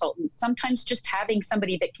consultants. Sometimes just having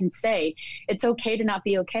somebody that can say, it's okay to not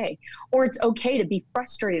be okay, or it's okay to be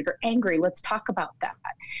frustrated or angry. Let's talk about that.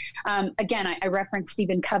 Again, I referenced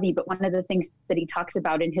Stephen Covey, but one of the things that he talks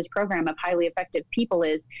about in his program of highly effective people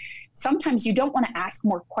is sometimes you don't want to ask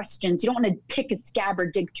more questions. You don't want to pick a scab or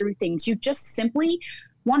dig through things. You just simply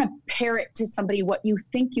want to parrot to somebody what you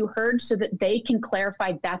think you heard so that they can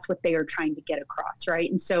clarify that's what they are trying to get across,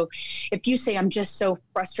 right? And so if you say, I'm just so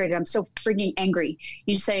frustrated, I'm so freaking angry,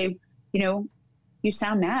 you say, you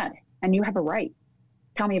sound mad and you have a right.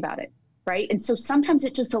 Tell me about it, right? And so sometimes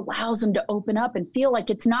it just allows them to open up and feel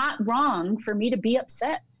like it's not wrong for me to be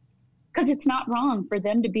upset, because it's not wrong for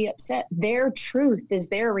them to be upset. Their truth is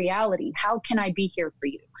their reality. How can I be here for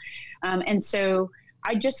you? And so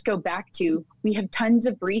I just go back to, we have tons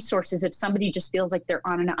of resources if somebody just feels like they're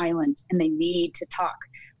on an island and they need to talk.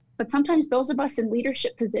 But sometimes those of us in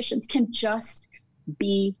leadership positions can just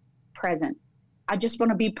be present. I just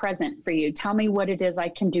want to be present for you. Tell me what it is I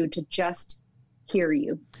can do to just hear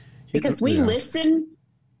you. Because we listen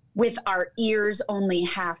with our ears only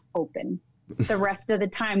half open. The rest of the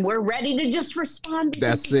time, we're ready to just respond.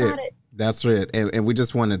 That's it. That's it. And we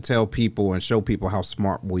just want to tell people and show people how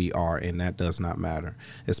smart we are, and that does not matter,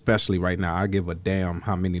 especially right now. I give a damn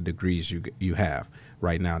how many degrees you have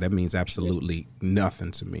right now. That means absolutely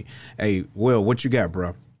nothing to me. Hey, Will, what you got,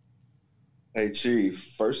 bro? Hey, Chief.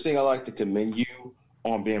 First thing, I like to commend you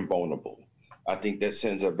on being vulnerable. I think that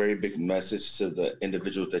sends a very big message to the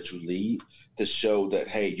individuals that you lead to show that,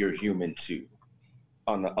 hey, you're human too.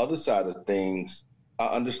 On the other side of things, I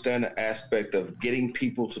understand the aspect of getting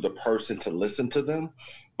people to the person to listen to them,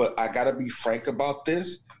 but I got to be frank about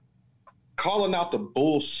this. Calling out the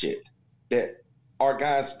bullshit that our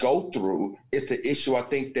guys go through is the issue I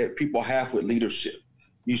think that people have with leadership.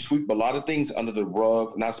 You sweep a lot of things under the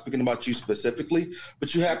rug, not speaking about you specifically,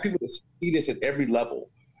 but you have people that see this at every level.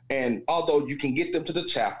 And although you can get them to the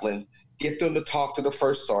chaplain, get them to talk to the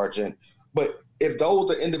first sergeant, but if those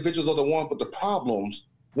the individuals are the ones with the problems,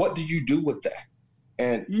 what do you do with that?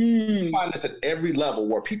 And you find this at every level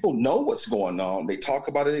where people know what's going on. They talk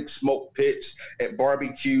about it at smoke pits, at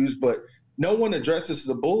barbecues, but no one addresses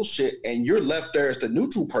the bullshit, and you're left there as the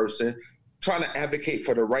neutral person trying to advocate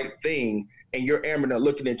for the right thing, and your airmen are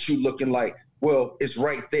looking at you looking like, well, it's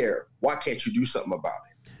right there. Why can't you do something about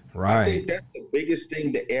it? Right. I think that's the biggest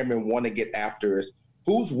thing the airmen want to get after is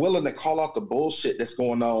who's willing to call out the bullshit that's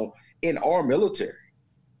going on in our military.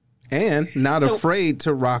 And not afraid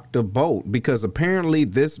to rock the boat, because apparently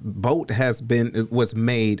this boat was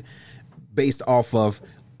made based off of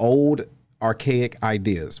old archaic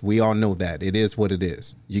ideas. We all know that. It is what it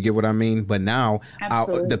is. You get what I mean? But now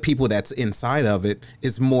the people that's inside of it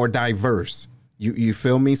is more diverse. You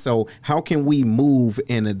feel me? So how can we move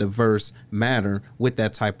in a diverse manner with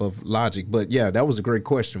that type of logic? But yeah, that was a great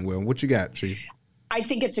question, Will. What you got, Chief? I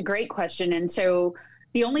think it's a great question. And so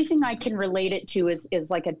the only thing I can relate it to is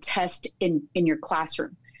like a test in your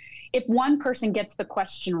classroom. If one person gets the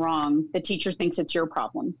question wrong, the teacher thinks it's your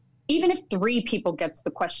problem. Even if 3 people gets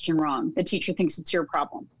the question wrong, the teacher thinks it's your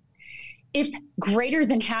problem. If greater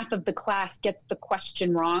than half of the class gets the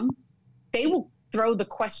question wrong, they will throw the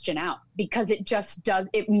question out because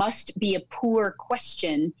it must be a poor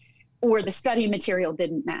question or the study material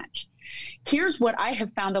didn't match. Here's what I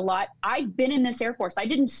have found a lot. I've been in this Air Force. I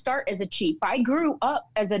didn't start as a chief. I grew up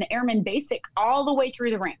as an airman basic all the way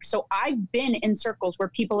through the ranks. So I've been in circles where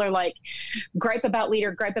people are like, gripe about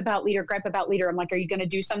leader, gripe about leader, gripe about leader. I'm like, are you going to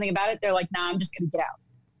do something about it? They're like, nah, I'm just going to get out.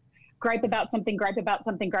 Gripe about something, gripe about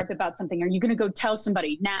something, gripe about something. Are you going to go tell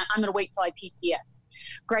somebody? Nah, I'm going to wait till I PCS.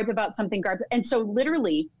 Gripe about something, gripe. And so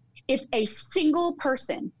literally, if a single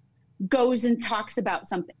person goes and talks about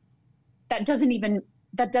something, that doesn't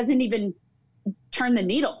even turn the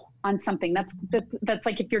needle on something. That's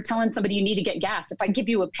like if you're telling somebody you need to get gas. If I give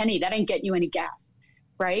you a penny, that ain't get you any gas,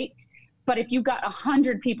 right? But if you got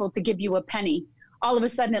 100 people to give you a penny, all of a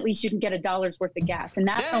sudden at least you can get $1 worth of gas. And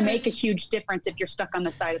that'll make a huge difference if you're stuck on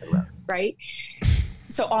the side of the road, right?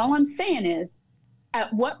 So all I'm saying is,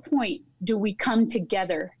 at what point do we come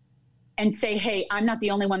together and say, hey, I'm not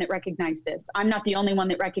the only one that recognized this. I'm not the only one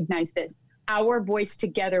that recognized this. Our voice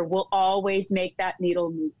together will always make that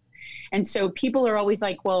needle move. And so people are always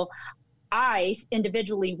like, well, I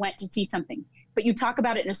individually went to see something, but you talk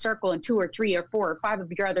about it in a circle and 2 or 3 or 4 or 5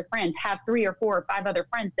 of your other friends have 3 or 4 or 5 other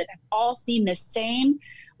friends that have all seen the same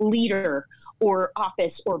leader or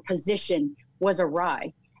office or position was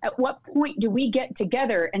awry. At what point do we get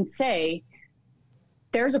together and say,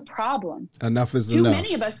 there's a problem? Enough is too enough.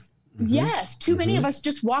 Many of us, yes, too many of us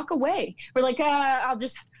just walk away. We're like, I'll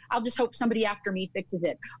just hope somebody after me fixes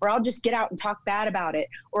it, or I'll just get out and talk bad about it,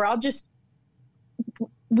 or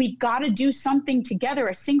we've got to do something together.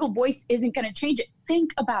 A single voice isn't going to change it.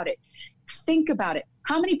 Think about it. Think about it.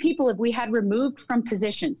 How many people have we had removed from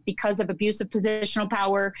positions because of abuse of positional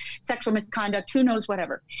power, sexual misconduct, who knows,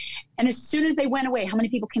 whatever. And as soon as they went away, how many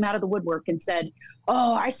people came out of the woodwork and said,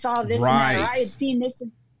 oh, I saw this, right. And that, or I had seen this.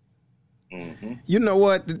 You know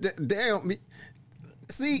what? Damn.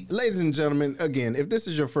 See, ladies and gentlemen, again, if this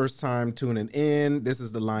is your first time tuning in, this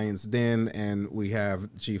is the Lion's Den, and we have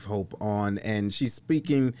Chief Hope on, and she's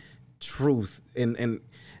speaking truth. And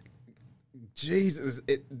Jesus,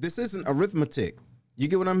 this isn't arithmetic. You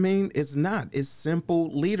get what I mean? It's not. It's simple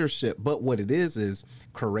leadership. But what it is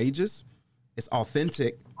courageous. It's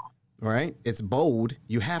authentic, right? It's bold.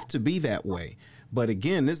 You have to be that way. But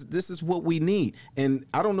again, this is what we need. And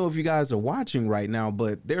I don't know if you guys are watching right now,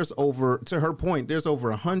 but there's over, to her point, there's over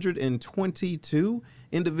 122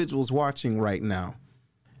 individuals watching right now.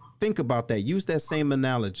 Think about that. Use that same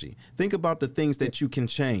analogy. Think about the things that you can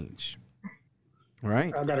change. All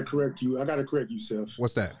right? I got to correct you. Seth.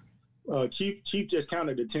 What's that? Chief just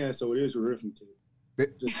counted to 10, so it is arithmetic.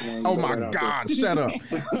 Oh my God, shut up.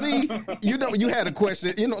 See, you had a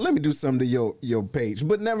question. Let me do something to your page.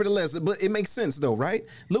 But nevertheless, it makes sense though, right?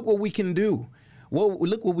 Look what we can do. Well,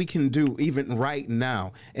 look what we can do even right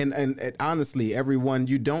now. And honestly, everyone,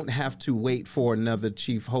 you don't have to wait for another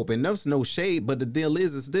Chief Hope. And there's no shade, but the deal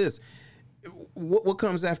is this. What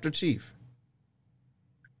comes after Chief?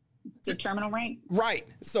 The terminal rank. Right.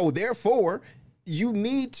 So therefore,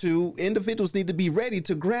 individuals need to be ready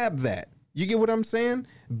to grab that. You get what I'm saying?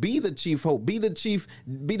 Be the Chief Hope, be the Chief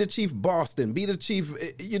Boston, be the Chief,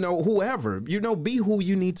 whoever, be who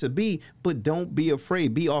you need to be, but don't be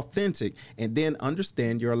afraid, be authentic, and then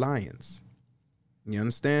understand your alliance. You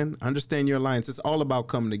understand? Understand your alliance. It's all about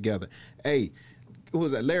coming together. Hey, who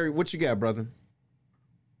was that? Larry, what you got, brother?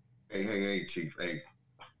 Hey, Chief. Hey,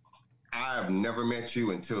 I have never met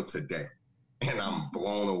you until today, and I'm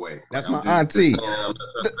blown away. That's my auntie. I'm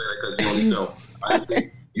just saying because you don't know.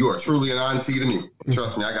 Auntie, you are truly an auntie to me.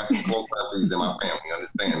 Trust me, I got some close aunties in my family.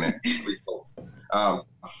 Understand that. Pretty close.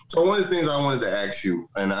 So one of the things I wanted to ask you,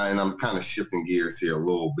 and I'm kind of shifting gears here a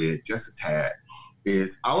little bit, just a tad,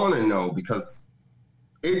 is I want to know, because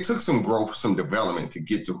it took some growth, some development to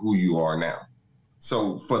get to who you are now.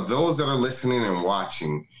 So for those that are listening and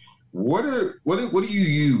watching, what do you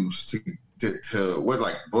use to what,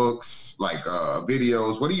 like books, like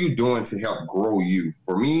videos, what are you doing to help grow you?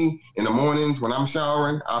 For me, in the mornings when I'm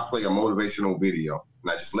showering, I play a motivational video,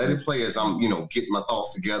 and I just let it play as I'm, getting my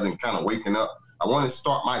thoughts together and kind of waking up. I want to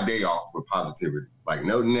start my day off with positivity, like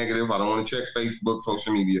no negative. I don't want to check Facebook,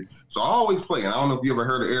 social media. So I always play. And I don't know if you ever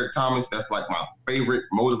heard of Eric Thomas. That's like my favorite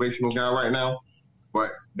motivational guy right now. But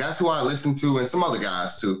that's who I listen to, and some other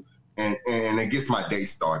guys too. And it gets my day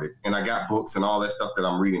started. And I got books and all that stuff that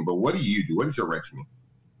I'm reading. But what do you do? What is your regimen?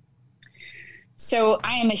 So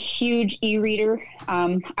I am a huge e-reader.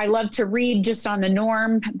 I love to read just on the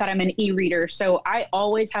norm, but I'm an e-reader. So I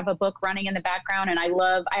always have a book running in the background, and I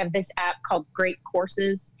have this app called Great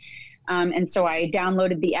Courses. And so I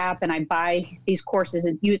downloaded the app and I buy these courses.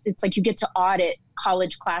 And it's like you get to audit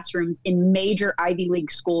college classrooms in major Ivy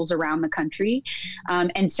League schools around the country.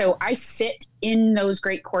 And so I sit in those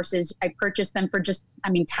great courses. I purchase them for just,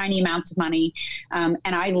 tiny amounts of money. And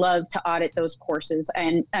I love to audit those courses.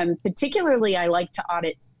 And particularly, I like to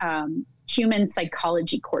audit human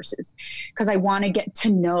psychology courses, because I want to get to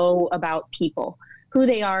know about people. Who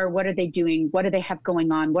they are, what are they doing, what do they have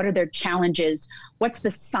going on, what are their challenges, what's the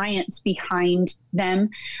science behind them.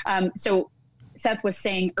 So Seth was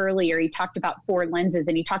saying earlier, he talked about 4 lenses,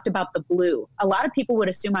 and he talked about the blue. A lot of people would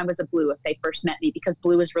assume I was a blue if they first met me, because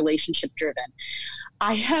blue is relationship driven.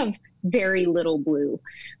 I have very little blue,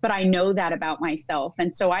 but I know that about myself.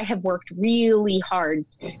 And so I have worked really hard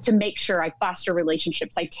to make sure I foster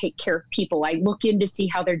relationships. I take care of people. I look in to see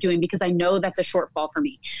how they're doing, because I know that's a shortfall for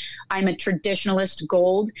me. I'm a traditionalist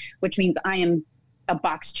gold, which means I am a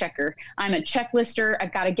box checker. I'm a checklister.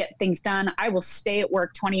 I've got to get things done. I will stay at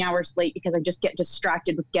work 20 hours late because I just get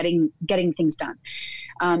distracted with getting things done.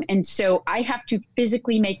 And so I have to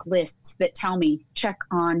physically make lists that tell me, check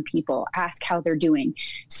on people, ask how they're doing,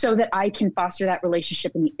 so that I can foster that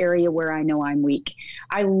relationship in the area where I know I'm weak.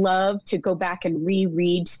 I love to go back and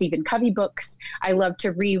reread Stephen Covey books. I love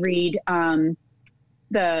to reread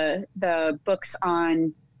the books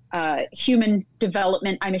on human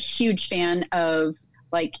development. I'm a huge fan of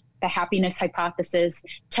like the happiness hypothesis,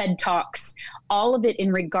 TED Talks, all of it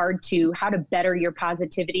in regard to how to better your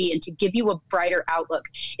positivity and to give you a brighter outlook.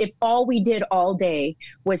 If all we did all day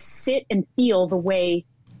was sit and feel the way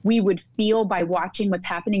we would feel by watching what's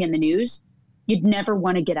happening in the news, you'd never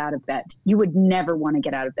want to get out of bed. You would never want to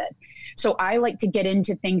get out of bed. So I like to get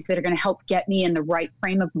into things that are going to help get me in the right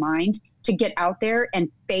frame of mind to get out there and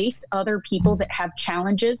face other people that have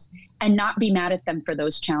challenges and not be mad at them for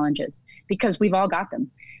those challenges, because we've all got them.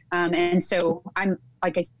 And so I'm,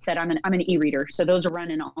 like I said, I'm an e-reader. So those are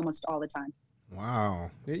running almost all the time.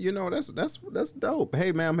 Wow. You know, that's dope.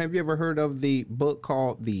 Hey, ma'am, have you ever heard of the book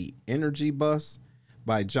called The Energy Bus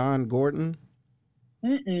by John Gordon?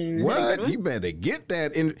 What? You better get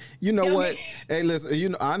that. And you know what? Hey, listen, you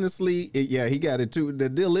know, honestly, he got it too. The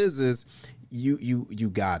deal is you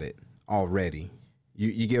got it already.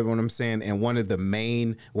 You get what I'm saying? And one of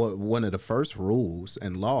the first rules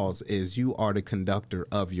and laws is you are the conductor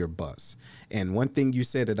of your bus. And one thing you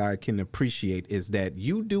said that I can appreciate is that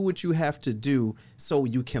you do what you have to do so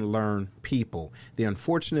you can learn people. The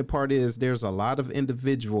unfortunate part is there's a lot of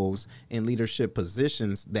individuals in leadership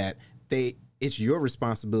positions that it's your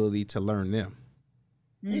responsibility to learn them.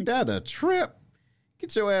 Ain't that a trip?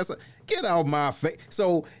 Get your ass, get out my face.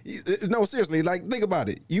 So, no, seriously, like, think about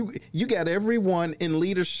it. You got everyone in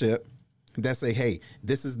leadership that say, hey,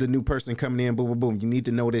 this is the new person coming in, boom, boom, boom. You need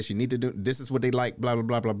to know this. You need to do, this is what they like, blah, blah,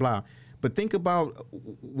 blah, blah, blah. But think about,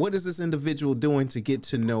 what is this individual doing to get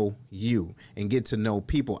to know you and get to know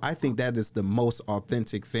people? I think that is the most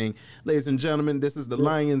authentic thing. Ladies and gentlemen, this is the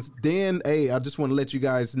Lions Den. Hey, I just want to let you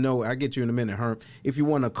guys know, I'll get you in a minute, Herm. If you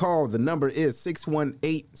want to call, the number is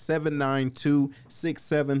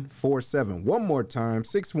 618-792-6747. One more time,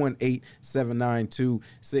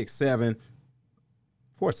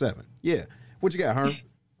 618-792-6747. Yeah. What you got, Herm?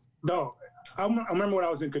 No. I remember when I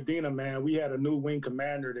was in Kadena, man, we had a new wing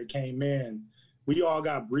commander that came in. We all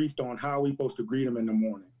got briefed on how we supposed to greet him in the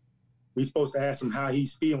morning. We supposed to ask him how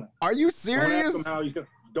he's feeling. Are you serious? Don't ask him how he's doing.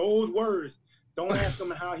 Those words. Don't ask him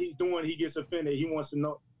how he's doing. He gets offended. He wants to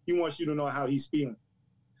know. He wants you to know how he's feeling.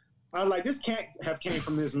 I was like, this can't have came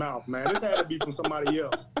from his mouth, man. This had to be from somebody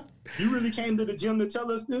else. You really came to the gym to tell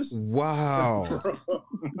us this? Wow.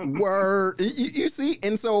 Word. You see?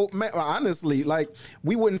 And so, man, honestly, like,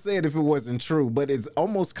 we wouldn't say it if it wasn't true, but it's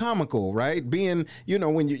almost comical, right? Being, you know,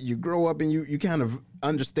 when you grow up and you kind of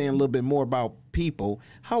understand a little bit more about people,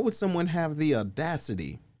 how would someone have the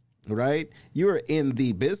audacity, right? You're in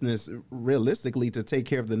the business, realistically, to take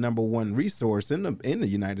care of the number one resource in the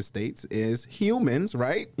United States is humans,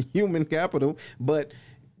 right? Human capital, but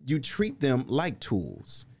you treat them like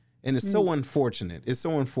tools. And it's so unfortunate. It's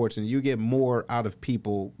so unfortunate. You get more out of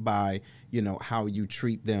people by, you know, how you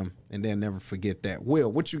treat them, and they'll never forget that.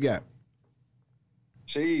 Will, what you got?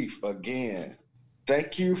 Chief, again,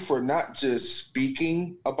 thank you for not just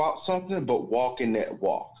speaking about something, but walking that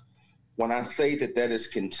walk. When I say that is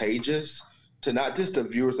contagious, to not just the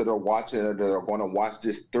viewers that are watching or that are going to watch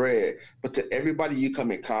this thread, but to everybody you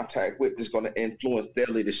come in contact with is going to influence their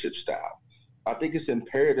leadership style. I think it's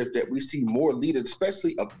imperative that we see more leaders,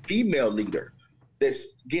 especially a female leader, that's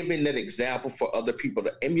giving that example for other people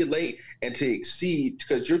to emulate and to exceed,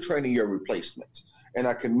 because you're training your replacements. And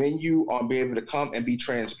I commend you on being able to come and be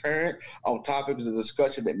transparent on topics of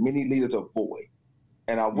discussion that many leaders avoid.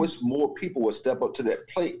 And I wish more people would step up to that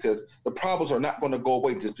plate, because the problems are not going to go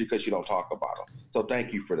away just because you don't talk about them. So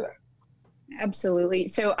thank you for that. Absolutely.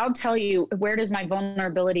 So I'll tell you, where does my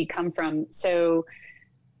vulnerability come from? So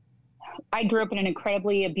I grew up in an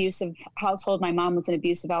incredibly abusive household. My mom was an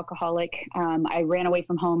abusive alcoholic. I ran away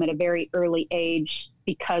from home at a very early age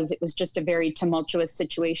because it was just a very tumultuous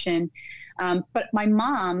situation. But my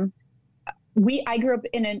mom, I grew up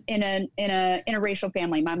in a interracial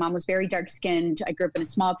family. My mom was very dark skinned. I grew up in a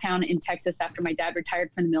small town in Texas after my dad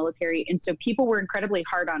retired from the military. And so people were incredibly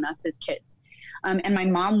hard on us as kids. And my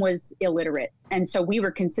mom was illiterate. And so we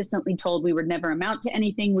were consistently told we would never amount to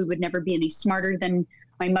anything. We would never be any smarter than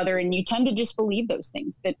my mother. And you tend to just believe those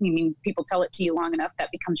things that, I mean, people tell it to you long enough,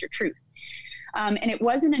 that becomes your truth. And it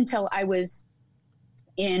wasn't until I was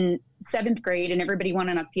in 7th grade and everybody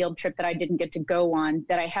went on a field trip that I didn't get to go on,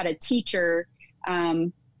 that I had a teacher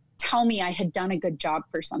tell me I had done a good job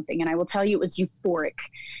for something. And I will tell you, it was euphoric.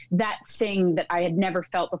 That thing that I had never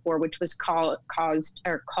felt before, which was called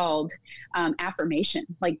affirmation,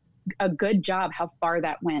 like a good job, how far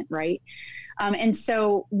that went, right? And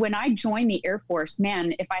so when I joined the Air Force,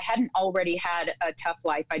 man, if I hadn't already had a tough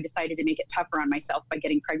life, I decided to make it tougher on myself by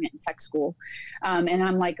getting pregnant in tech school. And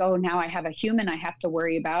I'm like, oh, now I have a human I have to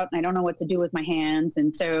worry about, and I don't know what to do with my hands.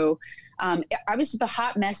 And so I was just a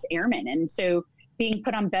hot mess airman. And so being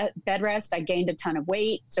put on bed rest, I gained a ton of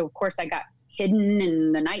weight. So of course I got hidden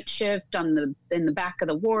in the night shift in the back of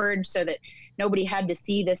the ward so that nobody had to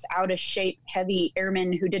see this out of shape, heavy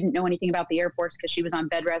airman who didn't know anything about the Air Force because she was on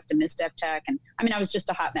bed rest and missed FTech. And I mean, I was just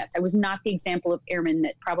a hot mess. I was not the example of airman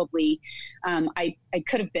that probably I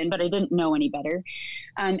could have been, but I didn't know any better.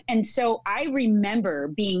 And so I remember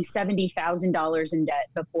being $70,000 in debt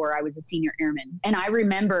before I was a senior airman. And I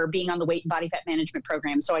remember being on the weight and body fat management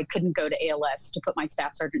program, so I couldn't go to ALS to put my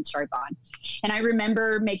staff sergeant stripe on. And I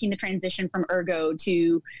remember making the transition from ergo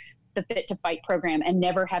to the Fit to Fight program and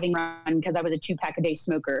never having run because I was a 2-pack-a-day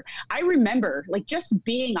smoker. I remember like just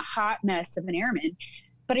being a hot mess of an airman,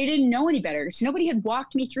 but I didn't know any better. So nobody had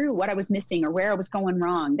walked me through what I was missing or where I was going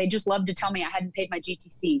wrong. They just loved to tell me I hadn't paid my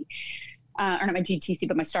GTC, or not my GTC,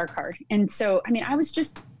 but my Star card. And so, I mean, I was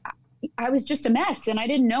just a mess and I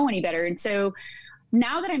didn't know any better. And so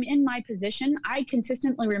now that I'm in my position, I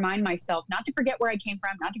consistently remind myself not to forget where I came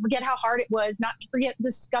from, not to forget how hard it was, not to forget the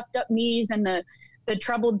scuffed up knees and the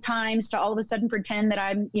troubled times, to all of a sudden pretend that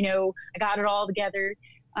I got it all together.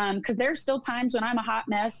 Because there's still times when I'm a hot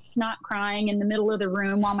mess, snot crying in the middle of the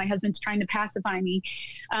room while my husband's trying to pacify me.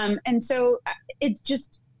 And so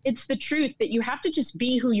it's the truth that you have to just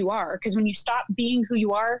be who you are. Because when you stop being who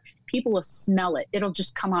you are, people will smell it. It'll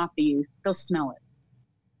just come off of you. They'll smell it.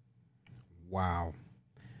 Wow.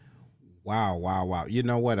 You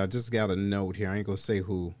know what? I just got a note here. I ain't gonna say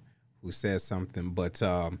who said something, but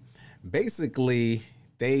basically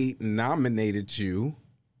they nominated you,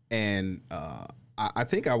 and I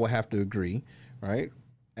think I will have to agree, right?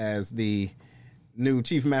 As the new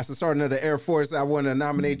Chief Master Sergeant of the Air Force, I want to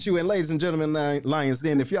nominate you. And ladies and gentlemen, Lions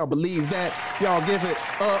Den, if y'all believe that, y'all give it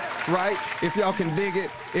up, right? If y'all can dig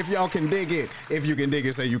it, if you can dig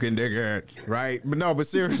it, say you can dig it, right? But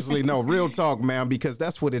seriously, no, real talk, man, because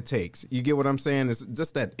that's what it takes. You get what I'm saying? It's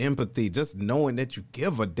just that empathy, just knowing that you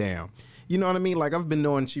give a damn. You know what I mean? Like, I've been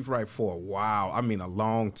knowing Chief Wright for a while. I mean, a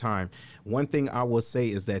long time. One thing I will say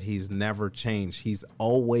is that he's never changed. He's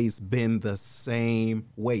always been the same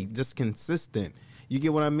way, just consistent. You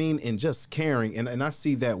get what I mean? And just caring. And I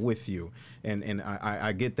see that with you. And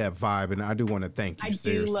I get that vibe. And I do want to thank you.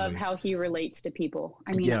 Seriously. Do love how he relates to people.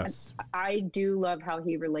 I mean, yes. I do love how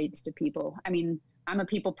he relates to people. I mean, I'm a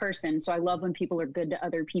people person, so I love when people are good to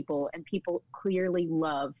other people. And people clearly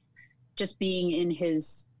love just being in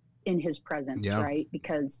his presence, right?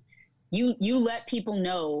 Because you let people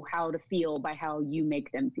know how to feel by how you make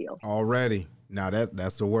them feel. Already. Now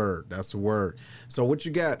that's the word. That's the word. So what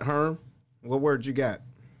you got, Herm? What word you got?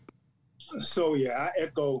 So I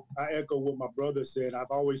echo what my brother said. I've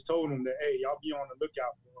always told him that, hey, y'all be on the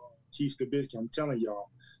lookout for Chief Skibitsky. I'm telling y'all,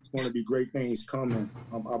 it's going to be great things coming.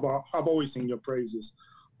 I've always seen your praises.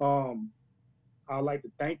 I'd like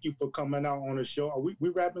to thank you for coming out on the show. Are we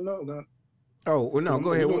wrapping up? Oh, well, no,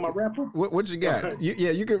 go ahead. What you got?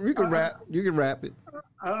 You can rap. You can rap it.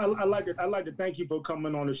 I'd like to thank you for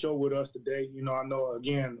coming on the show with us today. You know, I know,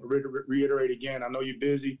 again, reiterate again, I know you're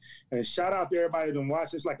busy. And shout out to everybody that's been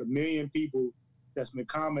watching. It's like 1 million people that's been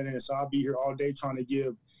commenting. So I'll be here all day trying to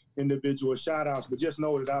give individual shout outs. But just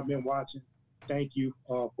know that I've been watching. Thank you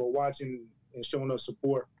for watching and showing us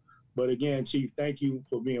support. But again, Chief, thank you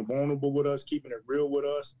for being vulnerable with us, keeping it real with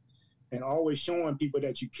us, and always showing people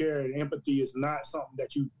that you care. And empathy is not something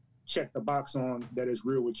that you check the box on, that is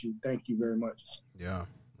real with you. Thank you very much. Yeah,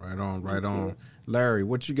 right on. Larry,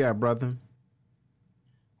 what you got, brother?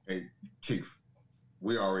 Hey, Chief,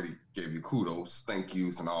 we already gave you kudos, thank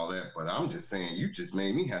yous, and all that, but I'm just saying, you just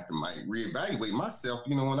made me have to reevaluate myself.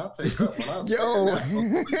 You know, when I take up, I'm gonna have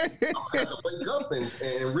to wake up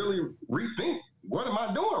and really rethink, what am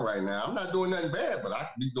I doing right now? I'm not doing nothing bad, but I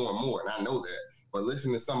could be doing more, and I know that. But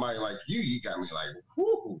listening to somebody like you got me like,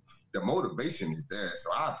 whoo, the motivation is there.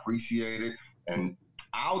 So I appreciate it. And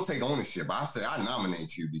I'll take ownership. I say I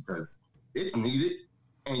nominate you because it's needed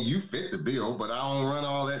and you fit the bill, but I don't run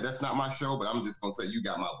all that. That's not my show, but I'm just going to say you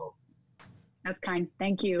got my vote. That's kind.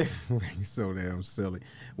 Thank you. You're so damn silly.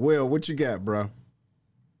 Will, what you got, bro?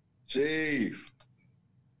 Chief,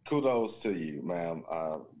 kudos to you, ma'am.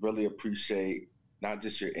 Really appreciate not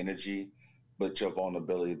just your energy, but your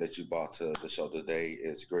vulnerability that you brought to the show today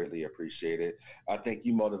is greatly appreciated. I think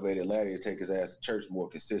you motivated Larry to take his ass to church more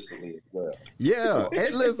consistently as well. Yeah,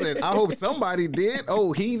 and listen, I hope somebody did.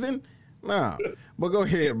 Oh, heathen. Nah, but go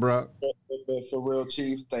ahead, bro. But for real,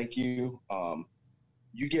 Chief, thank you.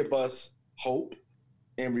 You give us hope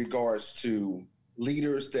in regards to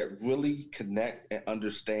leaders that really connect and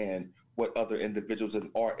understand what other individuals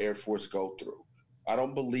in our Air Force go through. I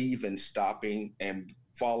don't believe in stopping and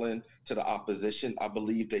fallen to the opposition. I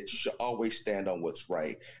believe that you should always stand on what's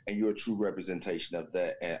right, and you're a true representation of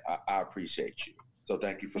that, and I appreciate you. So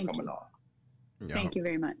thank you for coming on. Yeah. Thank you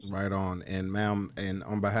very much. Right on. And ma'am, and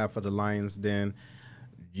on behalf of the Lions Den,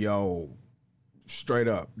 straight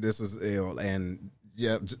up, this is ill. And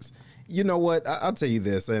yeah, just, you know what? I'll tell you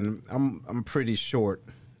this, and I'm pretty short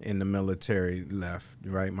in the military left,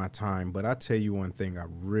 right, my time. But I tell you one thing, I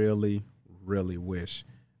really, really wish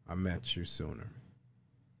I met you sooner.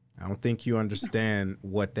 I don't think you understand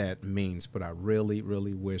what that means, but I really,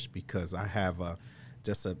 really wish, because I have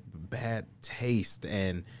just a bad taste,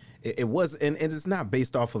 and it was, and it's not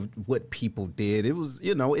based off of what people did. It was,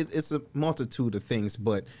 it's a multitude of things,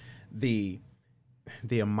 but the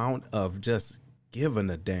amount of just giving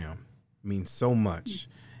a damn means so much.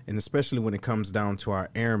 And especially when it comes down to our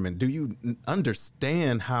airmen, do you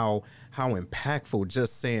understand how impactful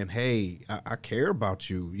just saying, hey, I care about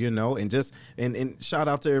you, and shout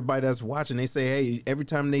out to everybody that's watching. They say, hey, every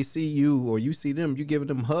time they see you or you see them, you giving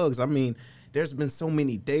them hugs. I mean, there's been so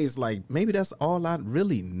many days like maybe that's all I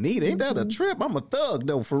really need. Ain't that a trip? I'm a thug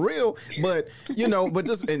though, for real. But but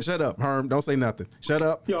just, and shut up, Herm. Don't say nothing. Shut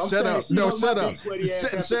up. Shut up. No, shut up.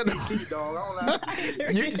 Shut up.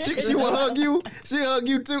 She will hug you. She hug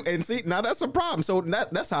you too. And see, now that's a problem. So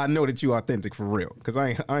that's how I know that you authentic for real. Because I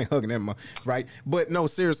ain't hugging them, right? But no,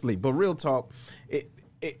 seriously. But real talk,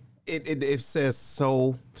 it says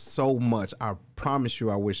so much. I promise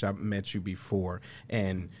you, I wish I met you before.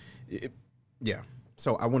 And yeah.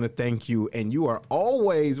 So I want to thank you, and you are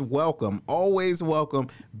always welcome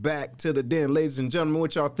back to the den. Ladies and gentlemen,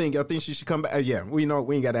 what y'all think? Y'all think she should come back? Yeah, we know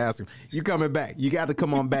we ain't got to ask him. You coming back. You got to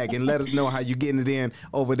come on back and let us know how you getting it in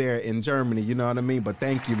over there in Germany. You know what I mean? But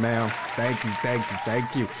thank you, ma'am. Thank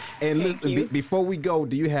you. And listen, before we go,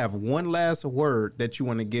 do you have one last word that you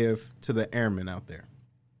want to give to the airmen out there?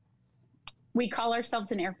 We call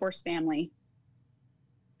ourselves an Air Force family.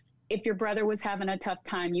 If your brother was having a tough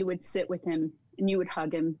time, you would sit with him and you would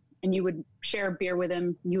hug him and you would share a beer with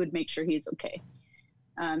him. You would make sure he's okay.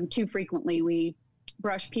 Too frequently we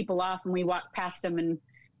brush people off and we walk past them and,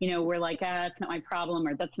 we're like, that's not my problem,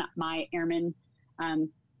 or that's not my airman.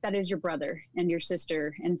 That is your brother and your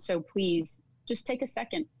sister. And so please just take a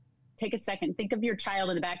second. Think of your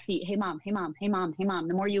child in the backseat. Hey, mom, hey, mom, hey, mom, hey, mom.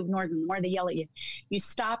 The more you ignore them, the more they yell at you. You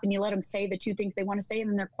stop and you let them say the two things they want to say, and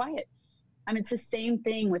then they're quiet. It's the same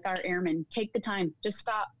thing with our airmen. Take the time, just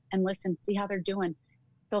stop and listen, see how they're doing.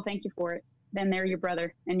 They'll thank you for it. Then they're your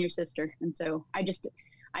brother and your sister. And so I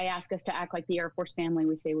ask us to act like the Air Force family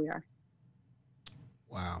we say we are.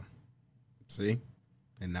 Wow. See?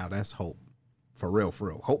 And now that's hope. For real.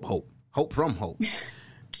 Hope from hope.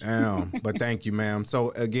 But thank you, ma'am. So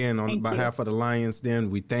again, on behalf of the Lions Den,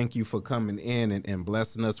 we thank you for coming in and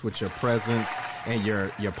blessing us with your presence and your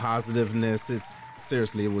positiveness.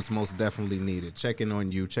 Seriously, it was most definitely needed. Checking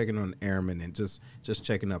on you, checking on airmen, and just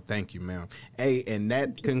checking up. Thank you, ma'am. Hey, and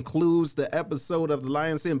that concludes the episode of the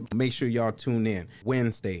Lions Den. Make sure y'all tune in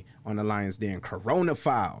Wednesday on the Lions Den. Corona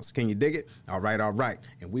Files. Can you dig it? All right.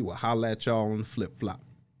 And we will holler at y'all on the flip-flop.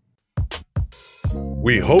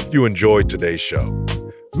 We hope you enjoyed today's show.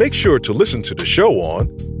 Make sure to listen to the show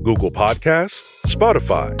on Google Podcasts,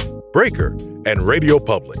 Spotify, Breaker, and Radio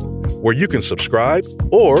Public, where you can subscribe,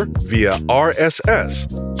 or via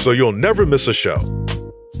RSS, so you'll never miss a show.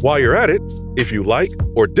 While you're at it, if you like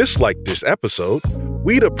or dislike this episode,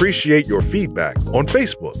 we'd appreciate your feedback on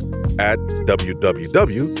Facebook at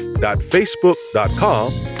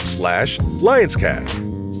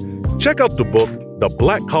www.facebook.com/Lionscast. Check out the book, The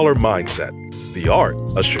Black Collar Mindset, The Art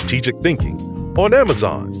of Strategic Thinking, on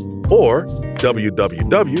Amazon, or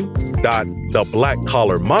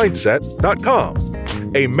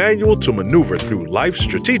www.theblackcollarmindset.com, a manual to maneuver through life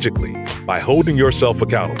strategically by holding yourself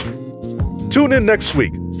accountable. Tune in next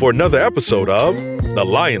week for another episode of The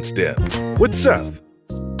Lions Den with Seth.